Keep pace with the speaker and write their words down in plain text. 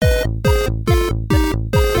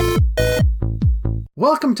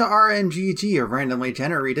Welcome to RNGG, a randomly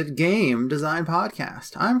generated game design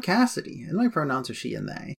podcast. I'm Cassidy, and my pronouns are she and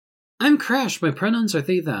they. I'm Crash, my pronouns are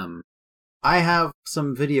they, them. I have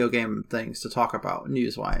some video game things to talk about,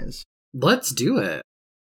 news-wise. Let's do it.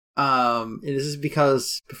 This is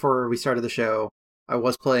because, before we started the show, I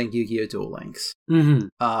was playing Yu-Gi-Oh! Duel Links. Mm-hmm.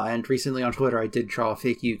 And recently on Twitter, I did draw a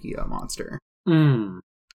fake Yu-Gi-Oh! Monster. Mm.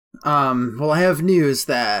 Well, I have news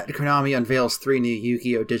that Konami unveils 3 new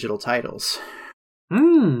Yu-Gi-Oh! Digital titles.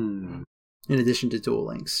 Mm. In addition to Duel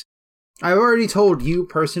Links. I already told you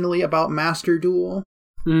personally about Master Duel.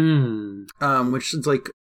 Which is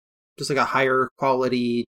just a higher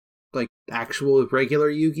quality, actual regular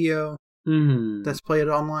Yu-Gi-Oh! That's played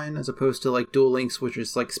online, as opposed to Duel Links, which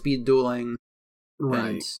is speed dueling.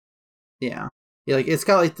 Right. And, yeah, it's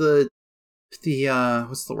got the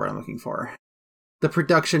what's the word I'm looking for? The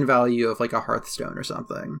production value of a Hearthstone or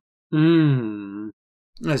something.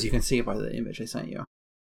 As you can see by the image I sent you.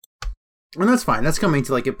 And that's fine. That's coming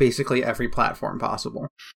to basically every platform possible.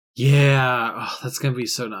 Yeah, that's gonna be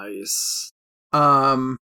so nice.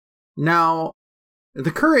 Now,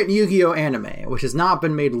 the current Yu-Gi-Oh! Anime, which has not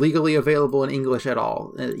been made legally available in English at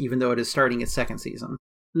all, even though it is starting its 2nd season.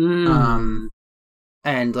 And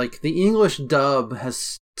the English dub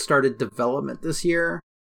has started development this year,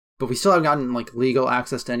 but we still haven't gotten legal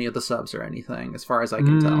access to any of the subs or anything, as far as I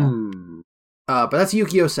can tell. But that's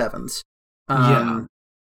Yu-Gi-Oh! 7s. Yeah.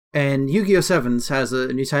 And Yu-Gi-Oh! 7s has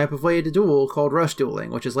a new type of way to duel called rush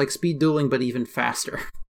dueling, which is like speed dueling, but even faster.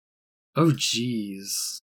 Oh,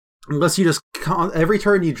 jeez. Unless you just, every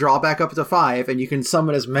turn you draw back up to 5, and you can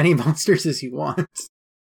summon as many monsters as you want.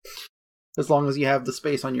 As long as you have the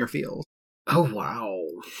space on your field. Oh, wow.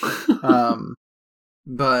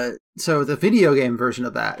 But, so the video game version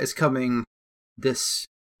of that is coming this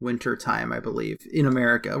winter time, I believe, in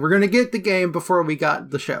America. We're going to get the game before we got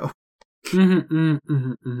the show. I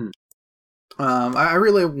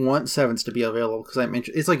really want 7s to be available, because I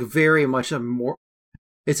mentioned it's very much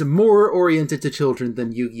it's more oriented to children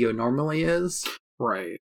than Yu-Gi-Oh! Normally is.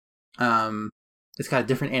 Right. It's got a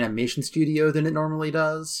different animation studio than it normally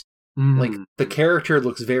does. The character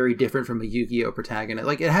looks very different from a Yu-Gi-Oh!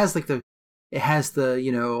 Protagonist. It has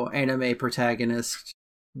the anime protagonist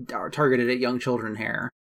targeted at young children hair,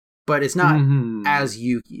 but it's not as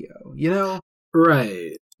Yu-Gi-Oh!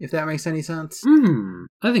 Right. If that makes any sense.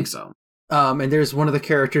 I think so. And there's one of the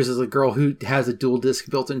characters is a girl who has a dual disc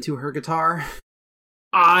built into her guitar.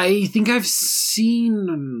 I think I've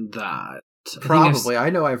seen that. Probably. I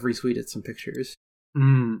know I've retweeted some pictures. So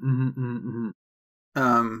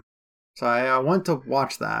I want to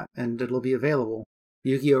watch that, and it'll be available.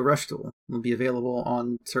 Yu-Gi-Oh! Rush Duel will be available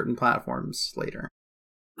on certain platforms later.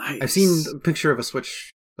 Nice. I've seen a picture of a Switch,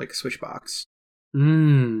 a Switch box.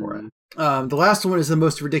 For it. The last one is the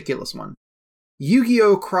most ridiculous one.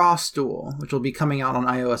 Yu-Gi-Oh! Cross Duel, which will be coming out on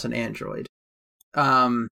iOS and Android.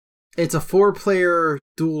 It's a 4-player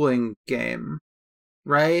dueling game,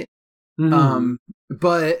 right?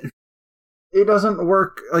 But it doesn't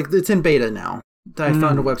work, it's in beta now. I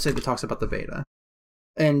found a website that talks about the beta.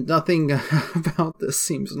 And nothing about this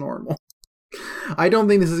seems normal. I don't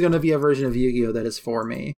think this is going to be a version of Yu-Gi-Oh! That is for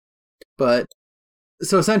me. But,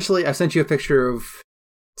 so essentially, I sent you a picture of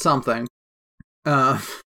something.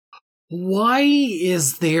 Why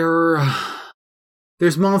is there...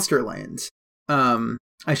 There's monster lanes,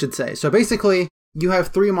 I should say. So basically, you have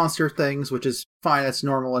 3 monster things, which is fine, that's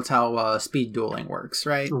normal, that's how speed dueling works,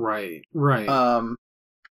 right? Right.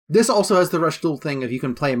 This also has the rush duel thing of you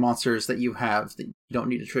can play monsters that you have that you don't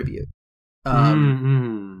need a tribute. But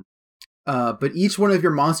each one of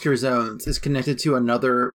your monster zones is connected to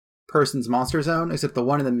another person's monster zone, except the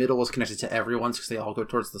one in the middle is connected to everyone's because they all go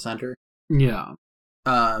towards the center. Yeah.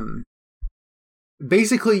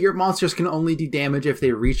 Basically, your monsters can only do damage if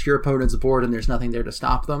they reach your opponent's board and there's nothing there to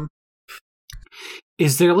stop them.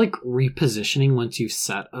 Is there repositioning once you've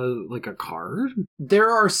set a card? There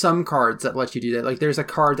are some cards that let you do that. There's a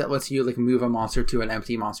card that lets you move a monster to an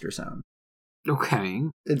empty monster zone. Okay.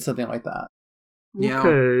 And something like that.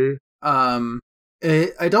 Okay.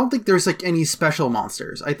 I don't think there's any special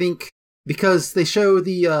monsters. I think because they show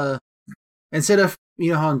the instead of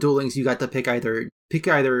how in Duel Links you got to pick either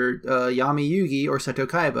Yami Yugi or Seto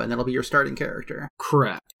Kaiba, and that'll be your starting character.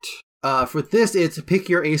 Correct. For this, it's pick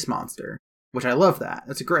your ace monster, which I love that.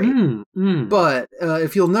 That's great. But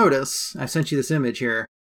if you'll notice, I sent you this image here.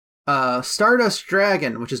 Stardust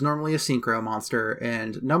Dragon, which is normally a Synchro monster,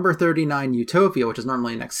 and number 39 Utopia, which is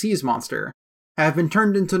normally an Xyz monster, have been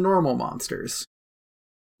turned into normal monsters.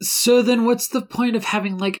 So then what's the point of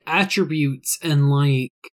having attributes and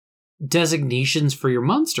designations for your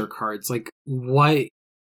monster cards?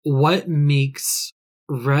 What makes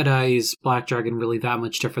Red Eyes Black Dragon really that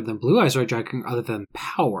much different than Blue Eyes Red Dragon other than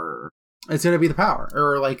power? It's going to be the power.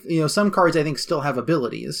 Or, like, some cards I think still have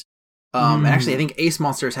abilities. And actually, I think Ace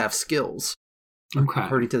monsters have skills. Okay.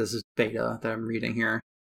 According to this beta that I'm reading here.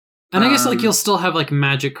 And I guess, like, you'll still have, like,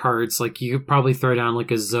 magic cards. Like, you could probably throw down,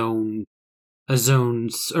 like, a zone,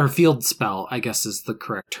 or field spell, I guess is the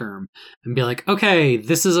correct term. And be like, okay,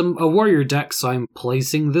 this is a warrior deck, so I'm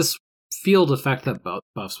placing this field effect that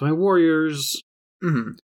buffs my warriors.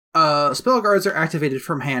 Mm-hmm. Spell cards are activated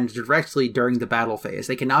from hand directly during the battle phase.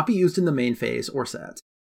 They cannot be used in the main phase or set.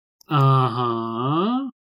 Uh-huh.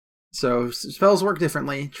 So, spells work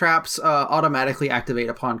differently. Traps automatically activate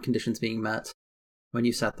upon conditions being met when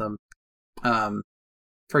you set them.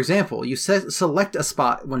 For example, you select a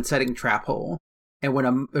spot when setting Trap Hole, and when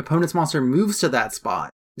an opponent's monster moves to that spot,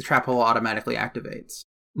 the Trap Hole automatically activates.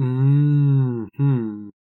 Mm-hmm.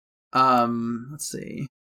 Let's see.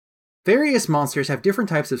 Various monsters have different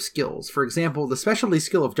types of skills. For example, the specialty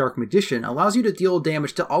skill of Dark Magician allows you to deal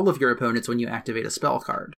damage to all of your opponents when you activate a spell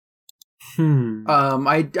card.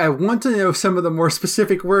 I want to know some of the more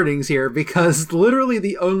specific wordings here, because literally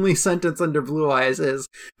the only sentence under Blue Eyes is,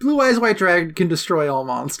 Blue Eyes White Dragon can destroy all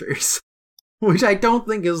monsters. Which I don't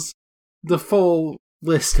think is the full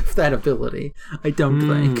list of that ability. I don't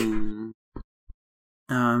think.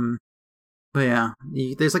 But yeah,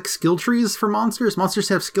 there's like skill trees for monsters. Monsters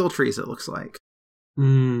have skill trees, it looks like.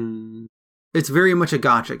 It's very much a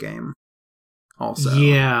gacha game. Also.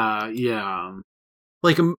 Yeah.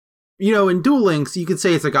 Like, in Duel Links, you could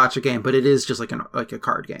say it's a gacha game, but it is just like a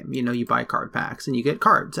card game. You buy card packs and you get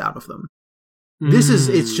cards out of them.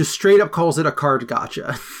 It's just straight up calls it a card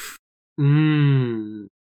gacha.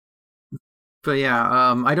 But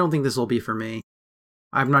yeah, I don't think this will be for me.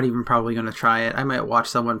 I'm not even probably going to try it. I might watch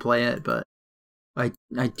someone play it, but I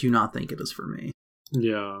do not think it is for me.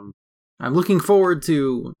 Yeah. I'm looking forward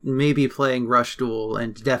to maybe playing Rush Duel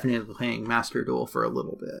and definitely playing Master Duel for a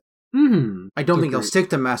little bit. I don't think I'll stick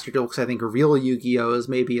to Master Duel because I think real Yu-Gi-Oh! Is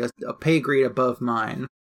maybe a pay grade above mine.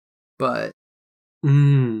 But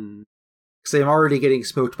because I'm already getting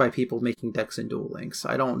smoked by people making decks in Duel Links.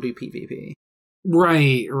 I don't do PvP.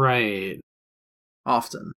 Right.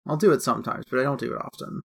 Often. I'll do it sometimes, but I don't do it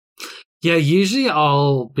often. Yeah, usually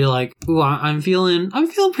I'll be like, ooh, I'm feeling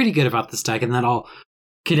pretty good about this deck, and then I'll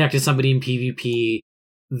connect to somebody in PvP.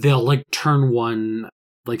 They'll like turn one,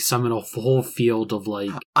 like summon a whole field of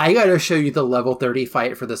like... I gotta show you the level 30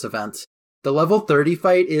 fight for this event. The level 30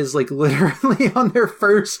 fight is like literally on their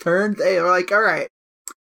first turn. They are like, alright,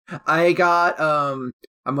 I got, I'm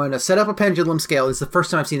gonna set up a pendulum scale. It's the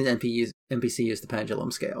first time I've seen an NPC use the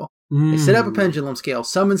pendulum scale. They set up a pendulum scale,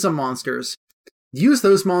 summon some monsters, use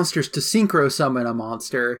those monsters to synchro summon a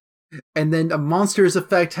monster, and then a monster's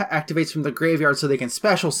effect activates from the graveyard so they can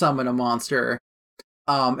special summon a monster.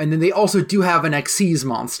 And then they also do have an Xyz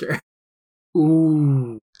monster.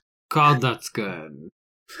 Ooh, God, that's good.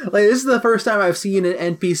 Like, this is the first time I've seen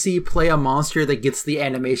an NPC play a monster that gets the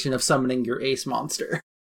animation of summoning your ace monster.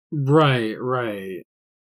 Right.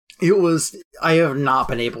 I have not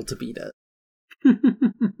been able to beat it.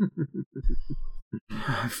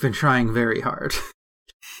 I've been trying very hard.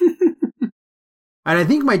 And I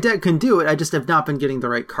think my deck can do it, I just have not been getting the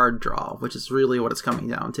right card draw, which is really what it's coming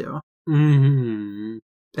down to.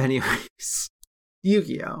 Anyways,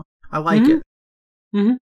 Yu-Gi-Oh! I like it.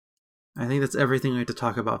 I think that's everything I have to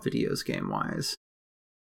talk about videos game-wise.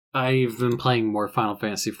 I've been playing more Final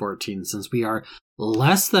Fantasy XIV since we are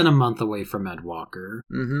less than a month away from Endwalker.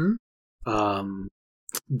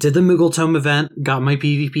 Did the Moogle Tome event, got my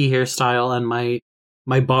PvP hairstyle and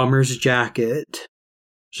my bomber's jacket,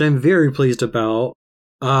 which I'm very pleased about.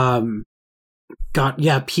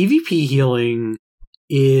 PvP healing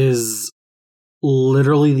is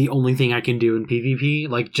literally the only thing I can do in PvP,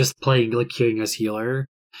 like just playing, like queuing as healer.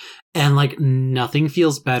 And like nothing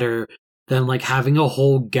feels better than like having a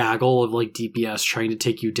whole gaggle of like DPS trying to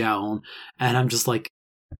take you down. And I'm just like,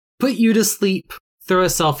 put you to sleep, throw a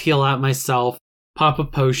self-heal at myself, pop a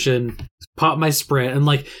potion, pop my sprint, and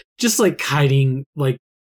like just like kiting like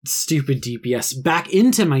stupid DPS back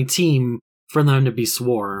into my team for them to be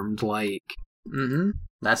swarmed. Like,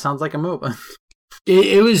 that sounds like a MOBA.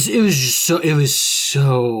 It was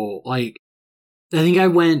so like, I think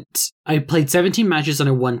I played 17 matches and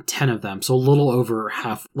I won 10 of them, so a little over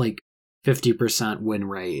half, like 50% win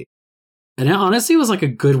rate. And it honestly was like a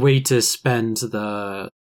good way to spend the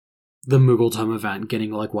Moogle Tome event,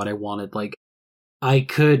 getting like what I wanted. Like,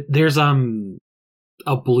 there's a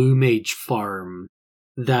blue mage farm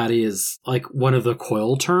that is like one of the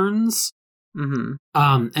coil turns. And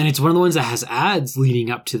it's one of the ones that has ads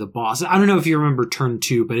leading up to the boss. I don't know if you remember turn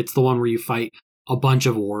 2, but it's the one where you fight a bunch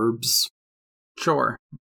of orbs. Sure.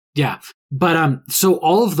 Yeah. But so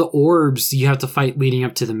all of the orbs you have to fight leading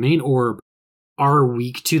up to the main orb are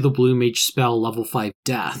weak to the Blue Mage spell level 5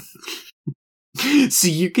 death. So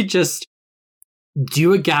you could just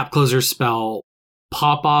do a gap closer spell,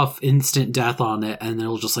 pop off instant death on it, and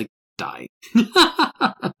it'll just like die.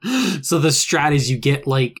 So the strat is you get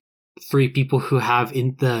like 3 people who have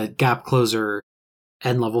in the gap closer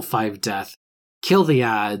and level 5 death, kill the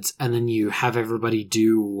ads, and then you have everybody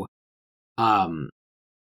do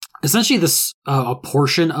essentially this a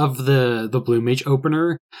portion of the Blue Mage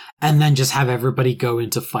opener, and then just have everybody go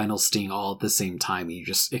into Final Sting all at the same time. You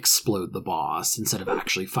just explode the boss instead of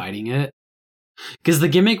actually fighting it. Because the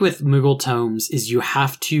gimmick with Moogle Tomes is you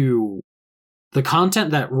have to... The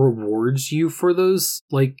content that rewards you for those,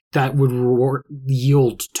 like, that would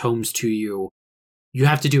yield tomes to you, you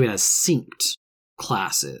have to do it as synced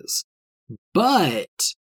classes.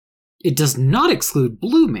 But it does not exclude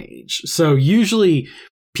Blue Mage. So usually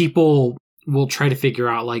people will try to figure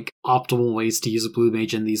out, like, optimal ways to use a Blue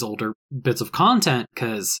Mage in these older bits of content,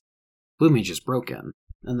 because Blue Mage is broken.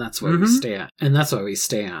 And that's where we stand. And that's why we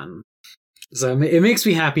stand. So it makes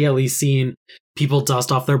me happy at least seeing people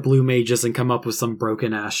dust off their Blue Mages and come up with some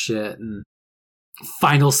broken ass shit and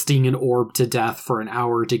Final Sting an orb to death for an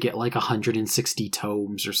hour to get like 160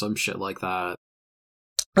 tomes or some shit like that.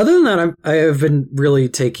 Other than that, I have been really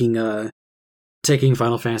taking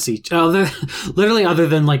Final Fantasy. Literally, other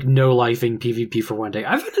than like no lifing PvP for one day,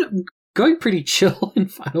 I've been going pretty chill in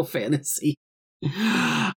Final Fantasy.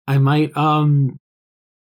 I might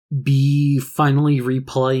be finally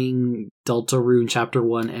replaying Deltarune Chapter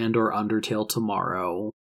 1 and or Undertale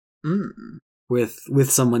tomorrow with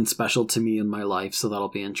someone special to me in my life, so that'll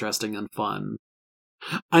be interesting and fun.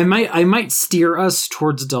 I might steer us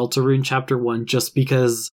towards Deltarune Chapter 1 just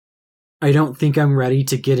because I don't think I'm ready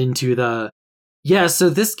to get into so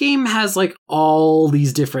this game has like all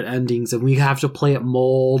these different endings and we have to play it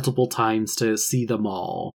multiple times to see them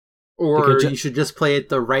all. Or you should just play it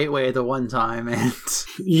the right way the one time, and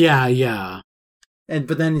yeah.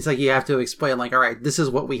 But then it's like you have to explain, like, all right, this is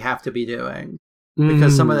what we have to be doing,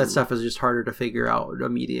 because some of that stuff is just harder to figure out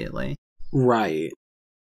immediately. Right.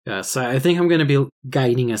 Yeah. So I think I'm going to be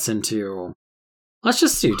guiding us into. Let's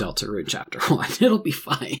just do Deltarune Chapter 1. It'll be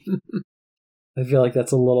fine. I feel like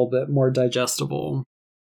that's a little bit more digestible.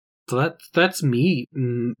 So that's me,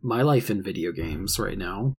 my life in video games right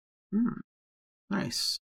now.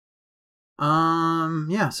 Nice.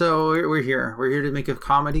 Yeah, so we're here. We're here to make a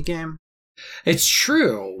comedy game. It's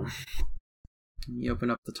true. Let me open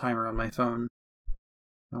up the timer on my phone.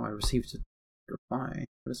 Oh, I received a reply.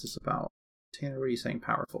 What is this about? Tanner, what are you saying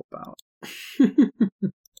powerful about?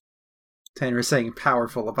 Tanner is saying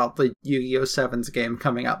powerful about the Yu-Gi-Oh! 7's game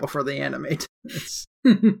coming out before the anime.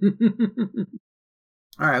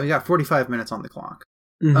 Alright, we got 45 minutes on the clock.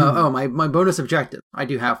 My bonus objective. I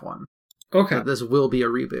do have one. Okay. This will be a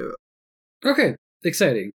reboot. Okay,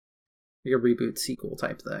 exciting. Like a reboot sequel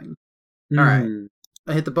type thing. Alright.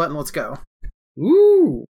 I hit the button, let's go.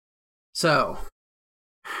 Woo! So,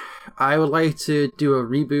 I would like to do a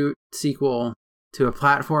reboot sequel to a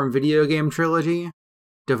platform video game trilogy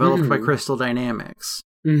developed by Crystal Dynamics.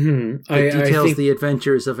 It details the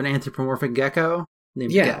adventures of an anthropomorphic gecko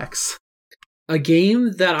named Gex. A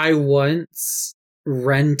game that I once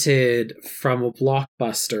rented from a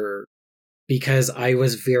Blockbuster because I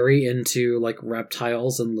was very into like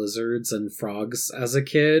reptiles and lizards and frogs as a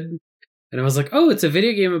kid. And I was like, oh, it's a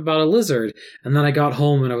video game about a lizard. And then I got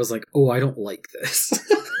home and I was like, oh, I don't like this.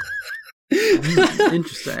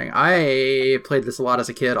 Interesting. I played this a lot as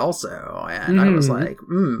a kid also. And I was like,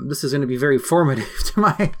 this is going to be very formative to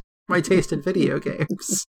my taste in video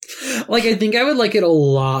games. Like, I think I would like it a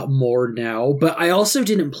lot more now. But I also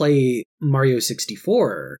didn't play Mario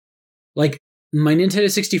 64. Like, my Nintendo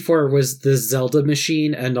 64 was the Zelda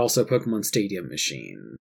machine and also Pokemon Stadium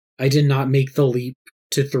machine. I did not make the leap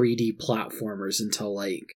to 3D platformers until,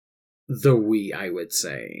 like, the Wii, I would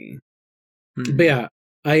say. But yeah,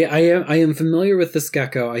 I am familiar with this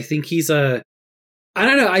gecko. I think he's I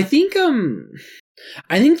don't know, I think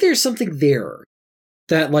there's something there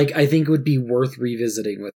that, like, I think would be worth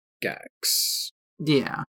revisiting with Gex.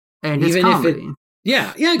 Yeah. And it's comedy.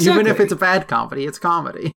 Yeah, exactly. Even if it's a bad comedy, it's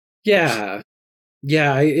comedy. Yeah.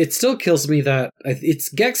 Yeah, it still kills me that it's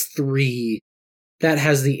Gex 3 that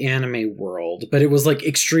has the anime world, but it was like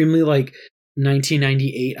extremely like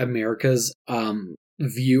 1998 America's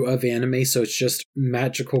view of anime, so it's just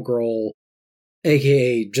Magical Girl,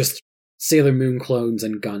 aka just Sailor Moon clones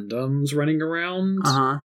and Gundams running around.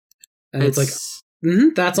 And it's like,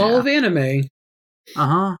 that's all of anime.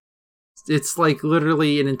 It's like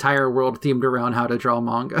literally an entire world themed around how to draw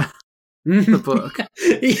manga. The book.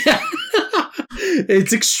 Yeah.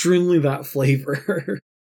 It's extremely that flavor.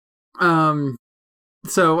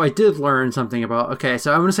 So I did learn something about, okay,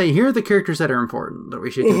 so I'm going to say here are the characters that are important that we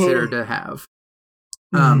should consider to have.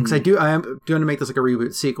 Because I am going to make this like a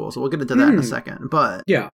reboot sequel, so we'll get into that in a second. But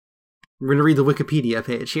yeah, we're going to read the Wikipedia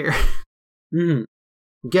page here.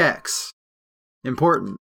 Gex.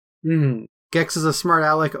 Important. Gex is a smart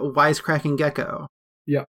aleck, wisecracking gecko.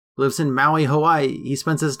 Yeah. Lives in Maui, Hawaii. He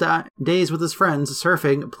spends his days with his friends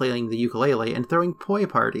surfing, playing the ukulele, and throwing poi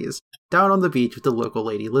parties down on the beach with the local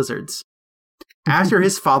lady lizards. After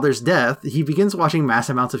his father's death, he begins watching mass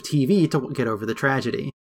amounts of TV to get over the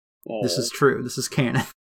tragedy. Aww. This is true. This is canon.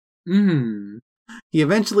 He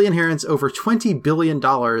eventually inherits over $20 billion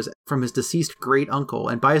from his deceased great-uncle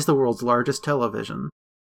and buys the world's largest television.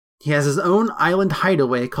 He has his own island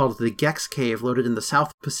hideaway called the Gex Cave located in the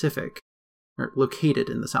South Pacific. His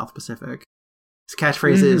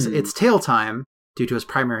catchphrase is, "It's tail time," due to his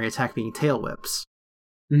primary attack being tail whips.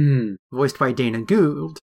 Voiced by Dana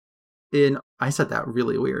Gould. I said that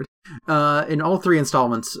really weird. In all 3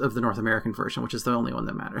 installments of the North American version, which is the only one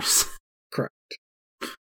that matters. Correct.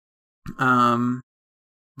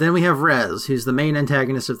 Then we have Rez, who's the main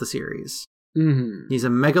antagonist of the series. He's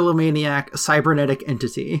a megalomaniac cybernetic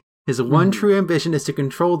entity. His one true ambition is to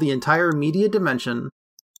control the entire media dimension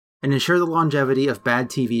and ensure the longevity of bad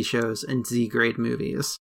TV shows and Z-grade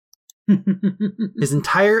movies. His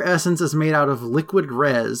entire essence is made out of liquid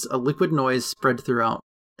Rez, a liquid noise spread throughout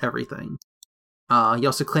everything. He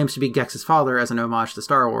also claims to be Gex's father as an homage to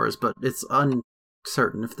Star Wars, but it's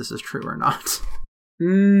uncertain if this is true or not.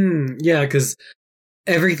 Yeah, because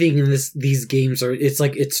everything in these games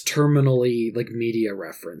it's terminally like media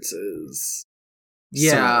references.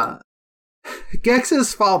 Yeah. So.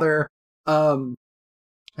 Gex's father, how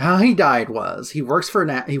he died was he worked for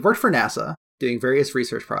NASA doing various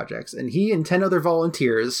research projects, and he and 10 other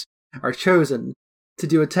volunteers are chosen to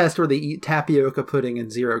do a test where they eat tapioca pudding in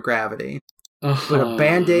zero gravity. But a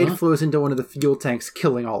Band-Aid flows into one of the fuel tanks,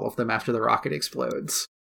 killing all of them after the rocket explodes.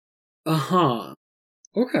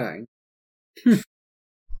 Okay.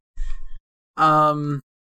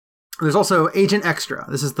 There's also Agent Extra.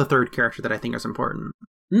 This is the third character that I think is important.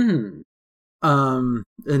 And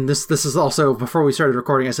this is also, before we started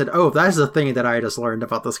recording, I said, oh, that's the thing that I just learned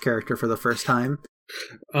about this character for the first time.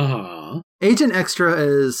 Agent Extra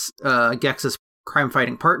is Gex's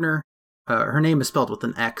crime-fighting partner. Her name is spelled with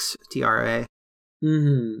an X, T-R-A.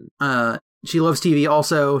 She loves TV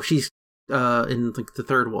also. She's in like the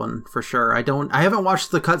third one for sure. I haven't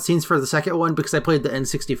watched the cutscenes for the second one because I played the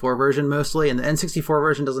N64 version mostly, and the N64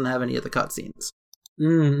 version doesn't have any of the cutscenes.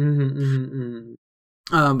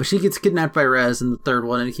 But she gets kidnapped by Rez in the third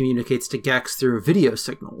one and communicates to Gex through video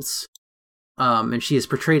signals. And she is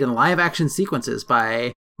portrayed in live-action sequences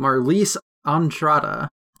by Marlise Andrada,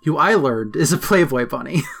 who I learned is a Playboy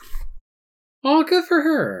bunny. Oh, good for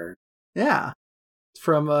her. Yeah.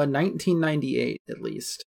 From 1998, at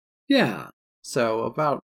least. Yeah. So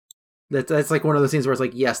about... That's like one of those things where it's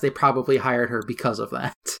like, yes, they probably hired her because of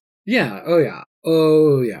that. Yeah. Oh, yeah.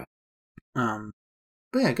 Oh, yeah.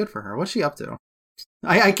 But yeah, good for her. What's she up to?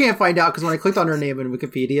 I can't find out because when I clicked on her name in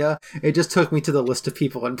Wikipedia, it just took me to the list of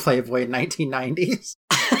people in Playboy in 1990s.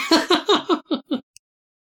 I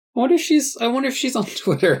wonder if she's on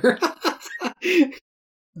Twitter.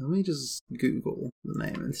 Let me just Google the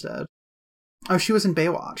name instead. Oh, she was in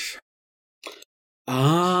Baywatch. She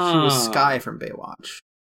was Sky from Baywatch.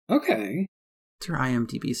 Okay. What's her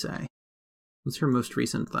IMDb say? What's her most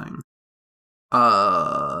recent thing?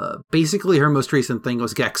 Basically her most recent thing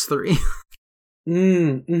was Gex 3.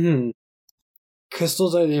 Crystal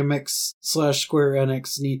Dynamics / Square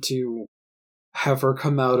Enix need to have her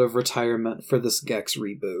come out of retirement for this Gex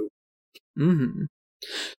reboot.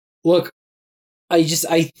 Look, I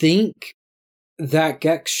think that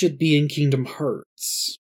Gex should be in Kingdom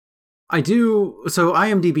Hearts. I do. So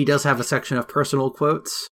IMDb does have a section of personal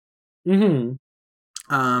quotes. The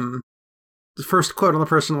first quote on the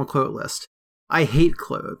personal quote list: "I hate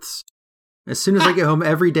clothes. As soon as I get home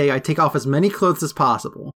every day, I take off as many clothes as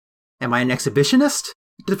possible. Am I an exhibitionist?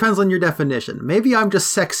 It depends on your definition. Maybe I'm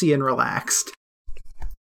just sexy and relaxed."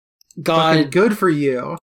 God, fucking good for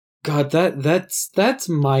you. God, those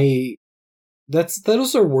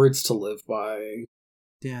are words to live by.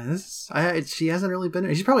 Yeah, she hasn't really been.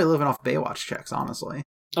 She's probably living off Baywatch checks, honestly.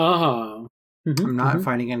 I'm not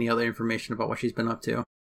finding any other information about what she's been up to,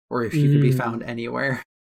 or if she could be found anywhere.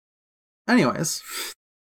 Anyways,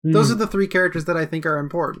 those are the three characters that I think are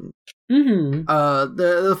important.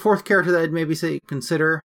 The fourth character that I'd maybe say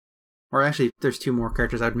consider or actually, there's 2 more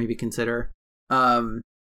characters I'd maybe consider.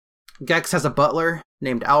 Gex has a butler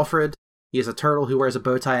named Alfred. He is a turtle who wears a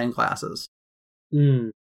bow tie and glasses.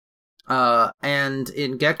 Mm. And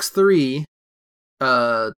in Gex 3,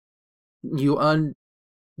 you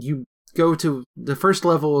go to the first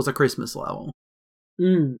level is a Christmas level.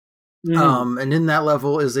 Mm. Mm. And in that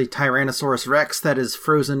level is a Tyrannosaurus Rex that is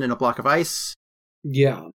frozen in a block of ice.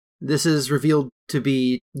 Yeah. This is revealed to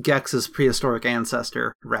be Gex's prehistoric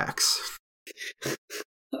ancestor, Rex.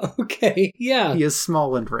 Okay, yeah. He is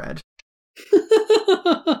small and red.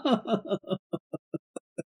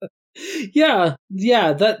 Yeah,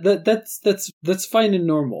 that's fine and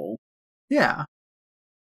normal. Yeah.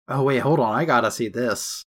 Oh wait, hold on, I gotta see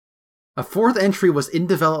this. A 4th entry was in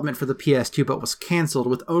development for the PS2 but was cancelled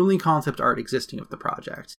with only concept art existing of the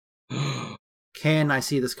project. Can I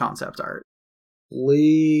see this concept art?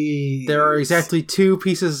 Please. There are exactly 2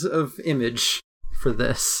 pieces of image for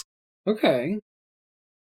this. Okay.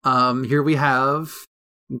 Here we have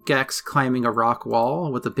Gex climbing a rock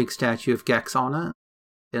wall with a big statue of Gex on it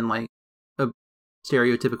in like a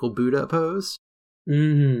stereotypical Buddha pose.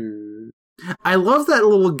 Mm-hmm. I love that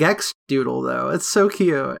little Gex doodle though. It's so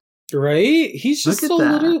cute. Right? He's just a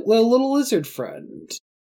little lizard friend.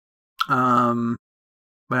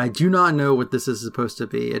 But I do not know what this is supposed to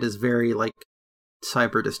be. It is very like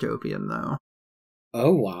cyber dystopian though.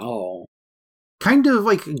 Oh wow. Kind of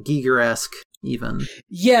like Giger-esque even.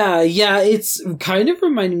 Yeah, it's kind of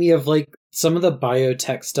reminding me of like some of the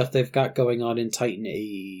biotech stuff they've got going on in Titan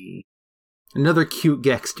AE. Another cute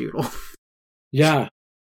Gex doodle. Yeah.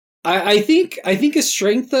 I think a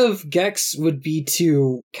strength of Gex would be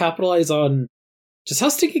to capitalize on just how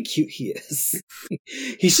stinking cute he is.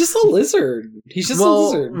 He's just a lizard. A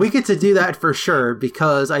lizard. We get to do that for sure,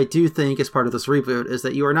 because I do think as part of this reboot is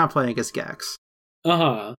that you are not playing as Gex.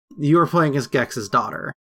 Uh-huh. You are playing as Gex's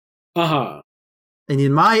daughter. Uh-huh. And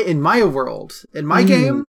in my world, in my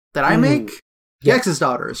game that I make, Gex's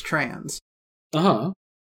daughter is trans. Uh-huh.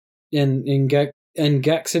 And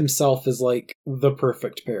Gex himself is like the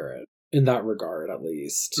perfect parent in that regard, at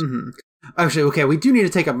least. Mm-hmm. Actually, okay, we do need to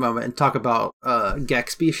take a moment and talk about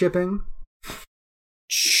Gexby shipping.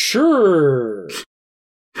 Sure.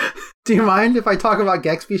 Do you mind if I talk about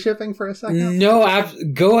Gexby shipping for a second? No,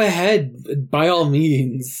 go ahead, by all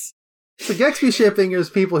means. So Gexby shipping is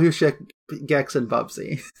people who ship Gex and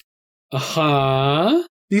Bubsy. Uh-huh.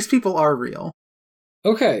 These people are real.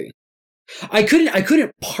 Okay. I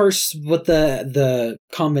couldn't parse what the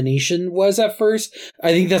combination was at first.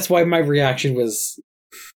 I think that's why my reaction was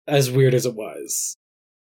as weird as it was.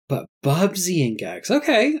 But Bubsy and Gex.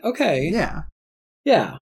 Okay. Yeah.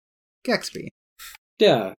 Yeah. Gexby.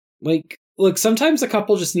 Yeah. Like, look, sometimes a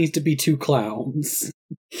couple just needs to be 2 clowns.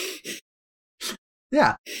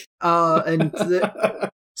 Yeah.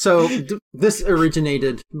 So this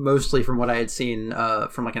originated mostly from what I had seen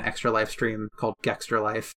from like an Extra Life stream called Gextra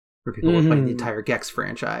Life, where people were playing the entire Gex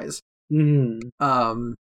franchise. Mm-hmm.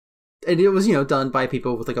 And it was, done by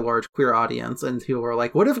people with like a large queer audience, and people were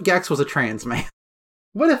like, what if Gex was a trans man?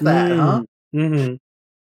 What if that, huh?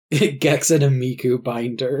 Mm-hmm. Gex and a Miku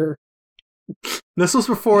binder. This was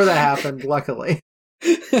before that happened, luckily.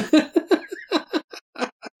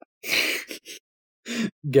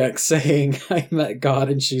 Gex saying, I met God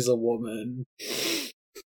and she's a woman.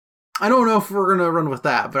 I don't know if we're going to run with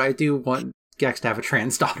that, but I do want Gex to have a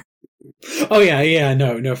trans daughter. Oh, yeah,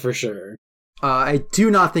 no, for sure. I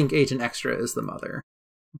do not think Agent Extra is the mother.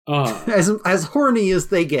 As horny as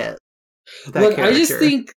they get. Look,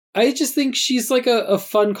 character. I just think she's like a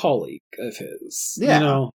fun colleague of his.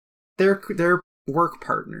 Yeah. They're work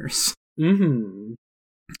partners. Mm-hmm.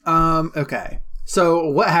 Okay. So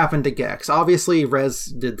what happened to Gex? Obviously, Rez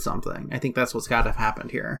did something. I think that's what's got to have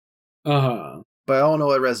happened here. Uh-huh. But I don't know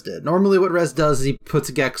what Rez did. Normally what Rez does is he puts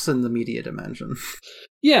Gex in the media dimension.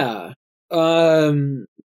 Yeah.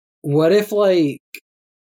 What if, like,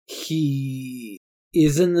 he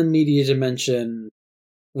is in the media dimension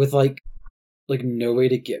with, like no way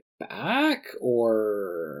to get back,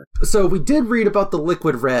 or... So we did read about the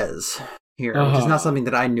Liquid Rez here, which is not something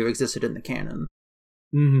that I knew existed in the canon.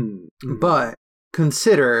 Mm-hmm. But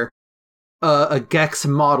consider a Gex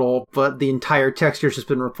model, but the entire texture's just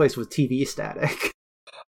been replaced with TV static.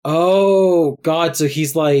 Oh, God, so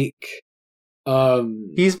he's like...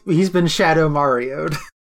 He's been Shadow Mario'd.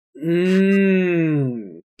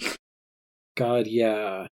 God,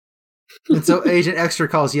 yeah. And so Agent Extra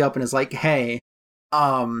calls you up and is like, hey,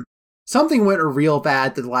 something went real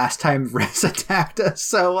bad the last time Rez attacked us,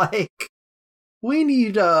 so, like, we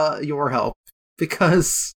need, your help,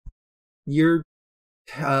 because you're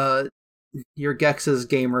Gex's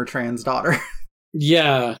gamer trans daughter.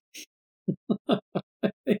 Yeah.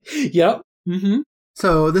 Yep. Mm-hmm.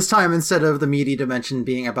 So this time, instead of the media dimension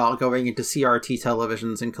being about going into CRT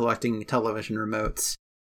televisions and collecting television remotes,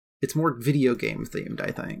 it's more video game themed,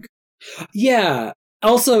 I think. Yeah.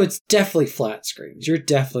 Also, it's definitely flat screens. You're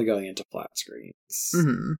definitely going into flat screens.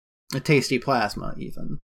 Mm-hmm. A tasty plasma,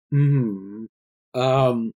 even.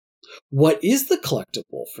 Mm-hmm. What is the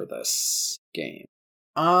collectible for this game?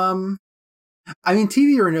 I mean,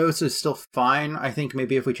 TV remotes is still fine. I think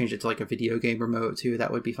maybe if we change it to like a video game remote too,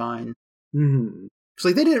 that would be fine. Mm-hmm. So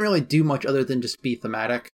like they didn't really do much other than just be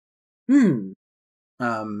thematic.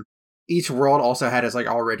 Each world also had its like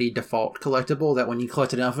already default collectible that when you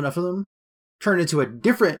collected enough of them, turned into a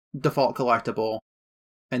different default collectible,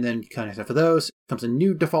 and then kind of for those comes a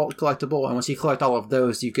new default collectible, and once you collect all of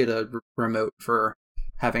those, you get a remote for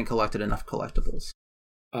having collected enough collectibles.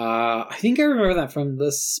 I think I remember that from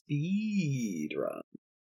the speed run.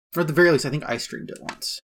 For the very least, I think I streamed it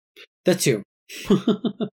once. That too.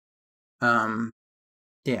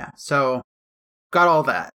 Yeah, so got all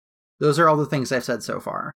that. Those are all the things I've said so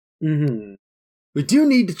far. Mm-hmm. We do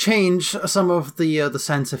need to change some of the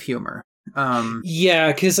sense of humor.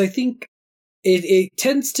 Yeah, because I think it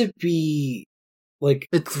tends to be like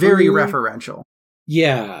it's very referential.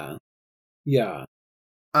 Yeah.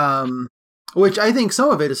 Which I think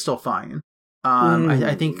some of it is still fine.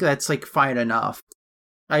 I think that's like fine enough.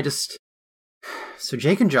 So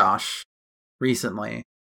Jake and Josh recently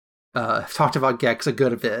talked about Gex a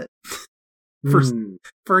good bit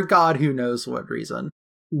for God who knows what reason.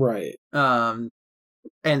 Right. And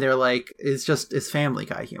they're like, it's Family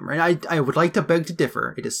Guy humor. And I would like to beg to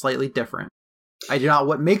differ. It is slightly different. I do not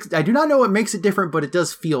know what makes it different, but it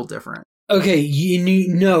does feel different. Okay,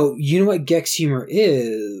 you know what Gex humor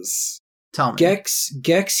is? Tell me.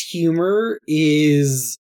 Gex humor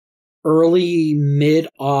is early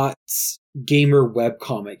mid-aughts gamer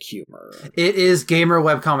webcomic humor. It is gamer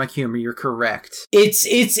webcomic humor, you're correct.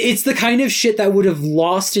 It's the kind of shit that would have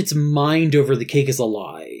lost its mind over The Cake is a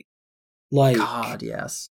Lie. Like, God,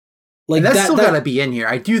 yes. Like and that's still gotta be in here.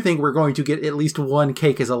 I do think we're going to get at least one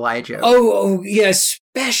Cake is a Lie joke. Oh, yeah,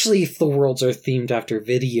 especially if the worlds are themed after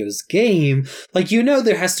Video's game. Like,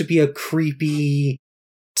 there has to be a creepy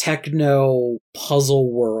techno puzzle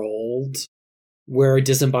world where a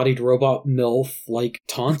disembodied robot MILF, like,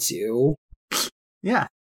 taunts you. Yeah.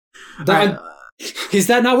 Is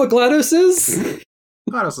that not what GLaDOS is?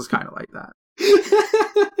 GLaDOS is kind of like that.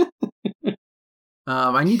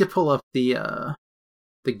 I need to pull up the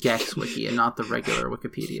Gex wiki and not the regular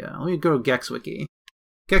Wikipedia. Let me go to Gex wiki.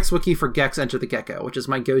 Gex wiki for Gex Enter the Gecko, which is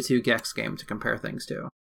my go-to Gex game to compare things to.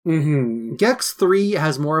 Mm-hmm. Gex 3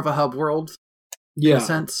 has more of a hub world, in a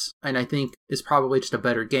sense, and I think is probably just a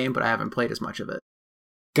better game, but I haven't played as much of it.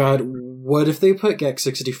 God, what if they put Gex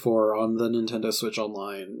 64 on the Nintendo Switch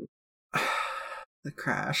Online? The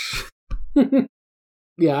crash.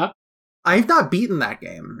 Yeah. I've not beaten that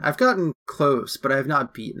game. I've gotten close, but I've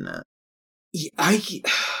not beaten it.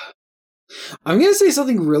 I'm gonna say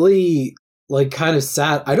something really, like, kind of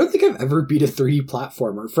sad. I don't think I've ever beat a 3D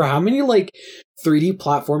platformer. For how many, like, 3D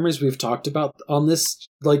platformers we've talked about on this,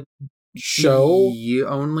 like, show? The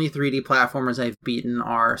only 3D platformers I've beaten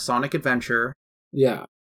are Sonic Adventure. Yeah.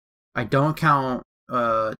 I don't count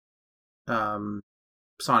Sonic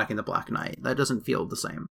and the Black Knight. That doesn't feel the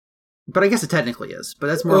same. But I guess it technically is. But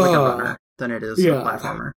that's more like a runner than it is a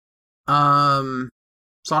platformer.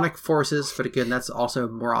 Sonic Forces, but again, that's also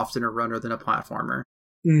more often a runner than a platformer.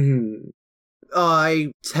 Mm-hmm.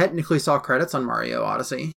 I technically saw credits on Mario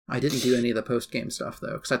Odyssey. I didn't do any of the post-game stuff,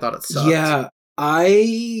 though, because I thought it sucked. Yeah,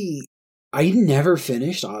 I never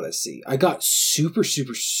finished Odyssey. I got super,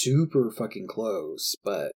 super, super fucking close,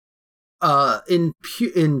 but... in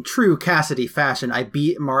true Cassidy fashion, I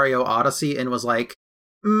beat Mario Odyssey and was like,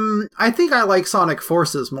 I think I like Sonic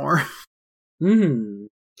Forces more.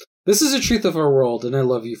 This is a truth of our world, and I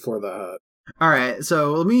love you for that. Alright,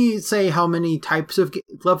 so let me say how many types of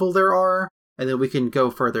level there are, and then we can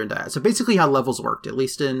go further into that. So basically how levels worked, at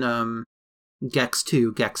least in Gex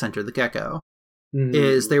 2, Gex Enter the Gecko,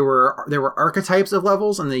 is there were archetypes of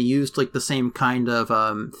levels, and they used like the same kind of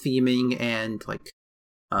theming and like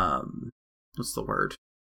what's the word?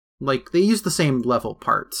 Like they used the same level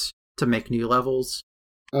parts to make new levels.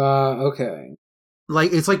 Okay.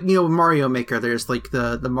 Like it's like, Mario Maker, there's like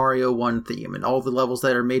the Mario 1 theme, and all the levels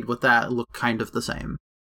that are made with that look kind of the same.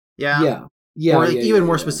 Yeah. Or like, even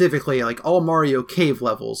more specifically, like all Mario cave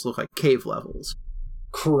levels look like cave levels.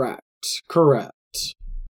 Correct.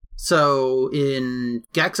 So in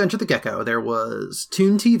Gex Enter the Gecko, there was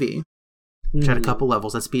Toon TV, which had a couple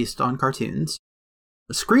levels that's based on cartoons.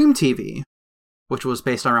 The Scream TV, which was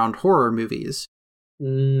based around horror movies.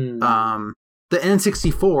 The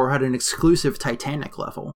N64 had an exclusive Titanic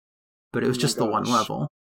level, but it was just the one level.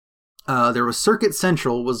 There was Circuit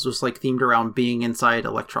Central, was just like themed around being inside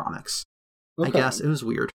electronics. Okay. I guess it was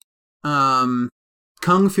weird. Kung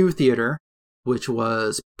Fu Theater, which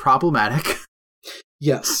was problematic.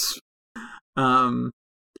 Yes.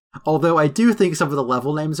 Although I do think some of the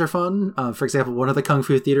level names are fun. For example, one of the Kung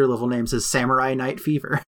Fu Theater level names is Samurai Night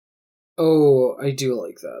Fever. Oh, I do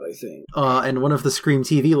like that, I think. And one of the Scream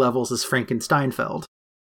TV levels is Frankensteinfeld.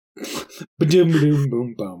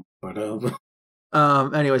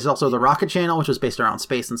 Anyways, also the Rocket Channel, which was based around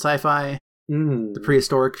space and sci-fi. The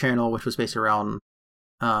Prehistoric Channel, which was based around,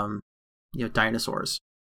 dinosaurs.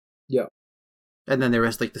 Yeah. And then there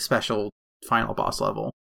was like the special final boss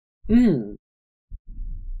level. So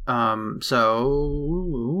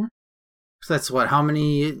that's what? How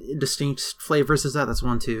many distinct flavors is that? That's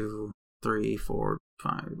 1, 2, 3, 4,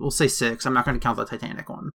 5. We'll say 6. I'm not going to count the Titanic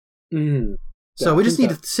one. So we just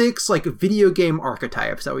need 6 like video game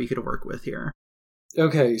archetypes that we could work with here.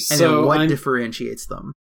 Okay, and then what differentiates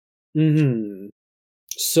them?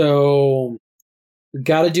 So we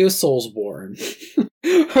gotta do a Soulsborne.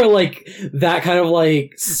 Or like that kind of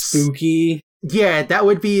like spooky. Yeah, that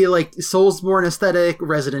would be like Soulsborne aesthetic,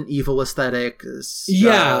 Resident Evil aesthetic.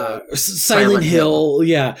 Silent Hill.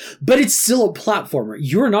 Yeah, but it's still a platformer.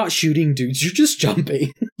 You're not shooting dudes, you're just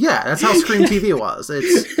jumping. Yeah, that's how Scream TV was.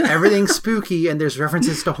 It's everything's spooky and there's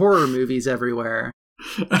references to horror movies everywhere.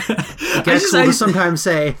 Gex will sometimes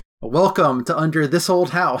say, "Welcome to Under This Old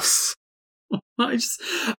House." I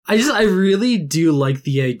really do like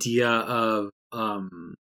the idea of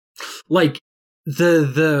like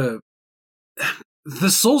the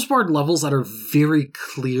Soulsborne levels that are very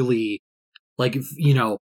clearly like,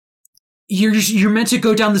 you're meant to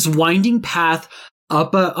go down this winding path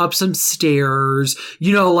up some stairs,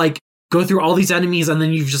 like go through all these enemies, and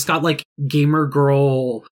then you've just got like gamer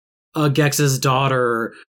girl Gex's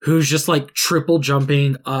daughter who's just like triple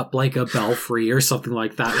jumping up like a belfry or something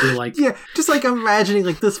like that. You're like, yeah, just like imagining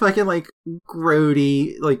like this fucking like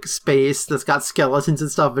grody like space that's got skeletons and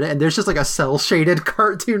stuff in it, and there's just like a cell shaded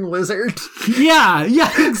cartoon lizard. Yeah,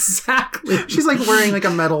 exactly. She's like wearing like a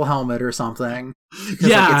metal helmet or something.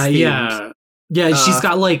 Yeah, she's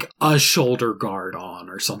got like a shoulder guard on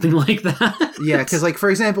or something like that. Yeah, because like for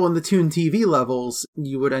example, in the Toon TV levels,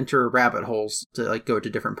 you would enter rabbit holes to like go to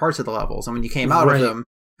different parts of the levels, and when you came out of them,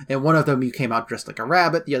 in one of them you came out dressed like a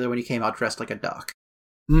rabbit, the other one you came out dressed like a duck.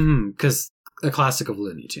 Because a classic of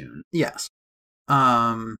Looney Tunes. Yes.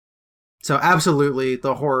 So absolutely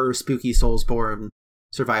the horror, spooky Soulsborne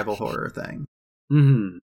survival horror thing.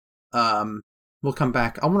 We'll come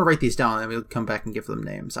back. I want to write these down and we'll come back and give them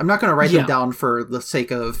names. I'm not going to write them down for the sake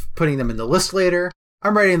of putting them in the list later.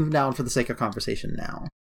 I'm writing them down for the sake of conversation now.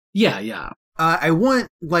 Yeah. I want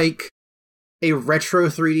like a retro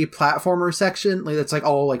 3D platformer section that's like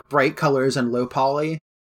all like bright colors and low poly.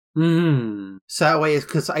 So that way,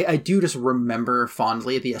 because I do just remember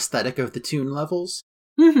fondly the aesthetic of the Toon levels.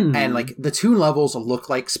 And like the Toon levels look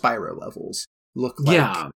like Spyro levels. Look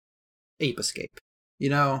like Ape Escape.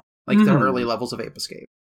 Like the early levels of Ape Escape.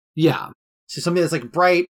 Yeah. So something that's like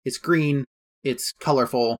bright, it's green, it's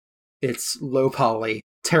colorful, it's low poly,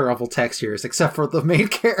 terrible textures, except for the main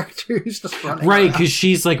character who's just running right, because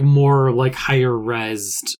she's like more like higher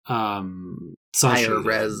resed. Higher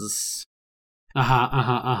res.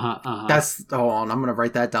 That's hold on, I'm gonna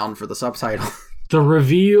write that down for the subtitle. The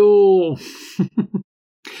reveal.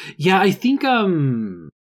 Yeah, I think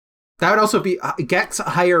that would also be Gex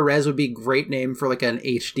Higher Res would be a great name for like an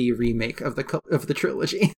HD remake of the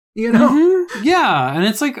trilogy. Yeah, and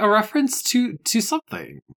it's like a reference to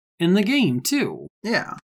something in the game too.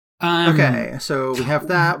 Yeah. Okay, so we have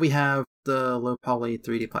that. We have the low poly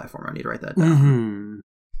 3D platform. I need to write that down.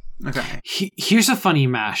 Okay. Here's a funny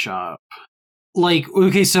mashup. Like,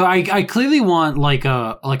 okay, so I clearly want like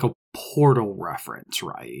a Portal reference,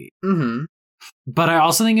 right? But I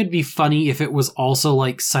also think it'd be funny if it was also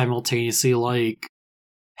like simultaneously like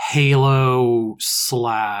Halo /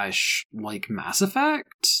 like Mass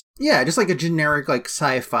Effect. Yeah, just like a generic like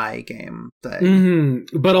sci-fi game thing.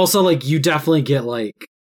 But also like you definitely get like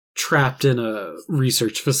trapped in a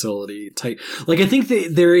research facility type. Like I think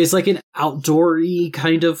that there is like an outdoory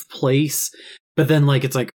kind of place, but then like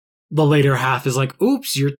it's like the later half is like,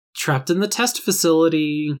 oops, you're trapped in the test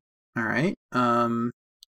facility. All right.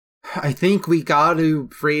 I think we got to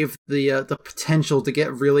brave the potential to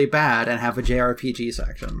get really bad and have a JRPG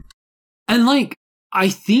section. And like, I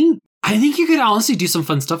think you could honestly do some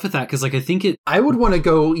fun stuff with that because like I would want to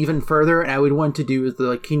go even further, and I would want to do the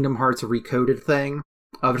like Kingdom Hearts Recoded thing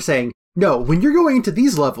of saying, no, when you're going into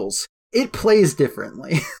these levels, it plays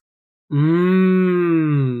differently.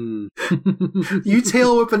 Mm. You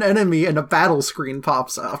tail whip an enemy and a battle screen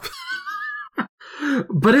pops up.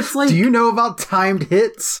 But it's like, do you know about timed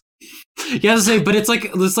hits? Yeah, I was gonna say, but it's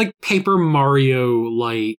like Paper Mario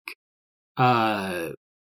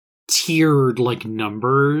tiered like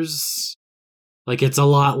numbers. Like it's a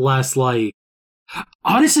lot less like.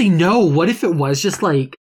 Honestly, no. What if it was just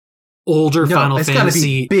like older Final it's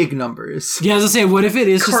Fantasy? Gotta be big numbers. Yeah, I was gonna say, what if it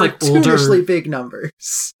is just like older, cartoonishly big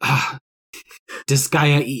numbers?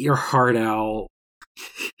 Disgaea, eat your heart out.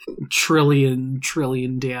 Trillion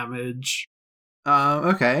damage.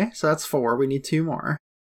 Okay, so that's 4. We need 2 more.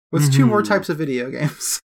 What's 2 more types of video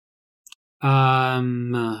games?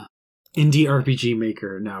 Indie RPG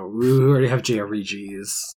Maker. No, we already have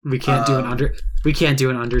JRPGs. We can't do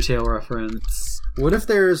an Undertale reference. What if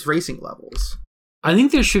there's racing levels? I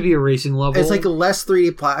think there should be a racing level. It's like less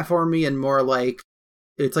 3D platformy and more like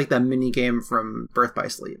it's like that mini game from Birth by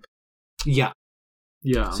Sleep. Yeah.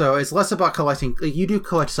 So it's less about collecting. Like, you do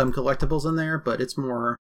collect some collectibles in there, but it's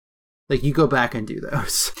more like you go back and do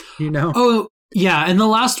those. You know? Oh yeah, and the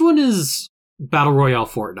last one is Battle Royale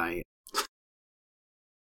Fortnite.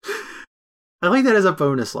 I like that as a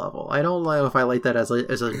bonus level. I don't know if I like that as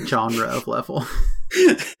a genre of level.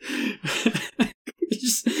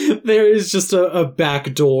 There is just a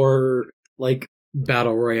backdoor like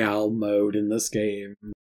Battle Royale mode in this game.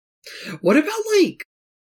 What about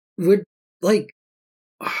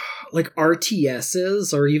like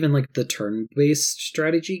RTSs or even like the turn-based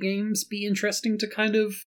strategy games be interesting to kind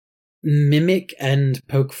of mimic and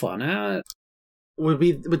poke fun at?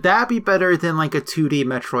 Would that be better than like a 2D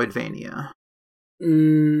Metroidvania?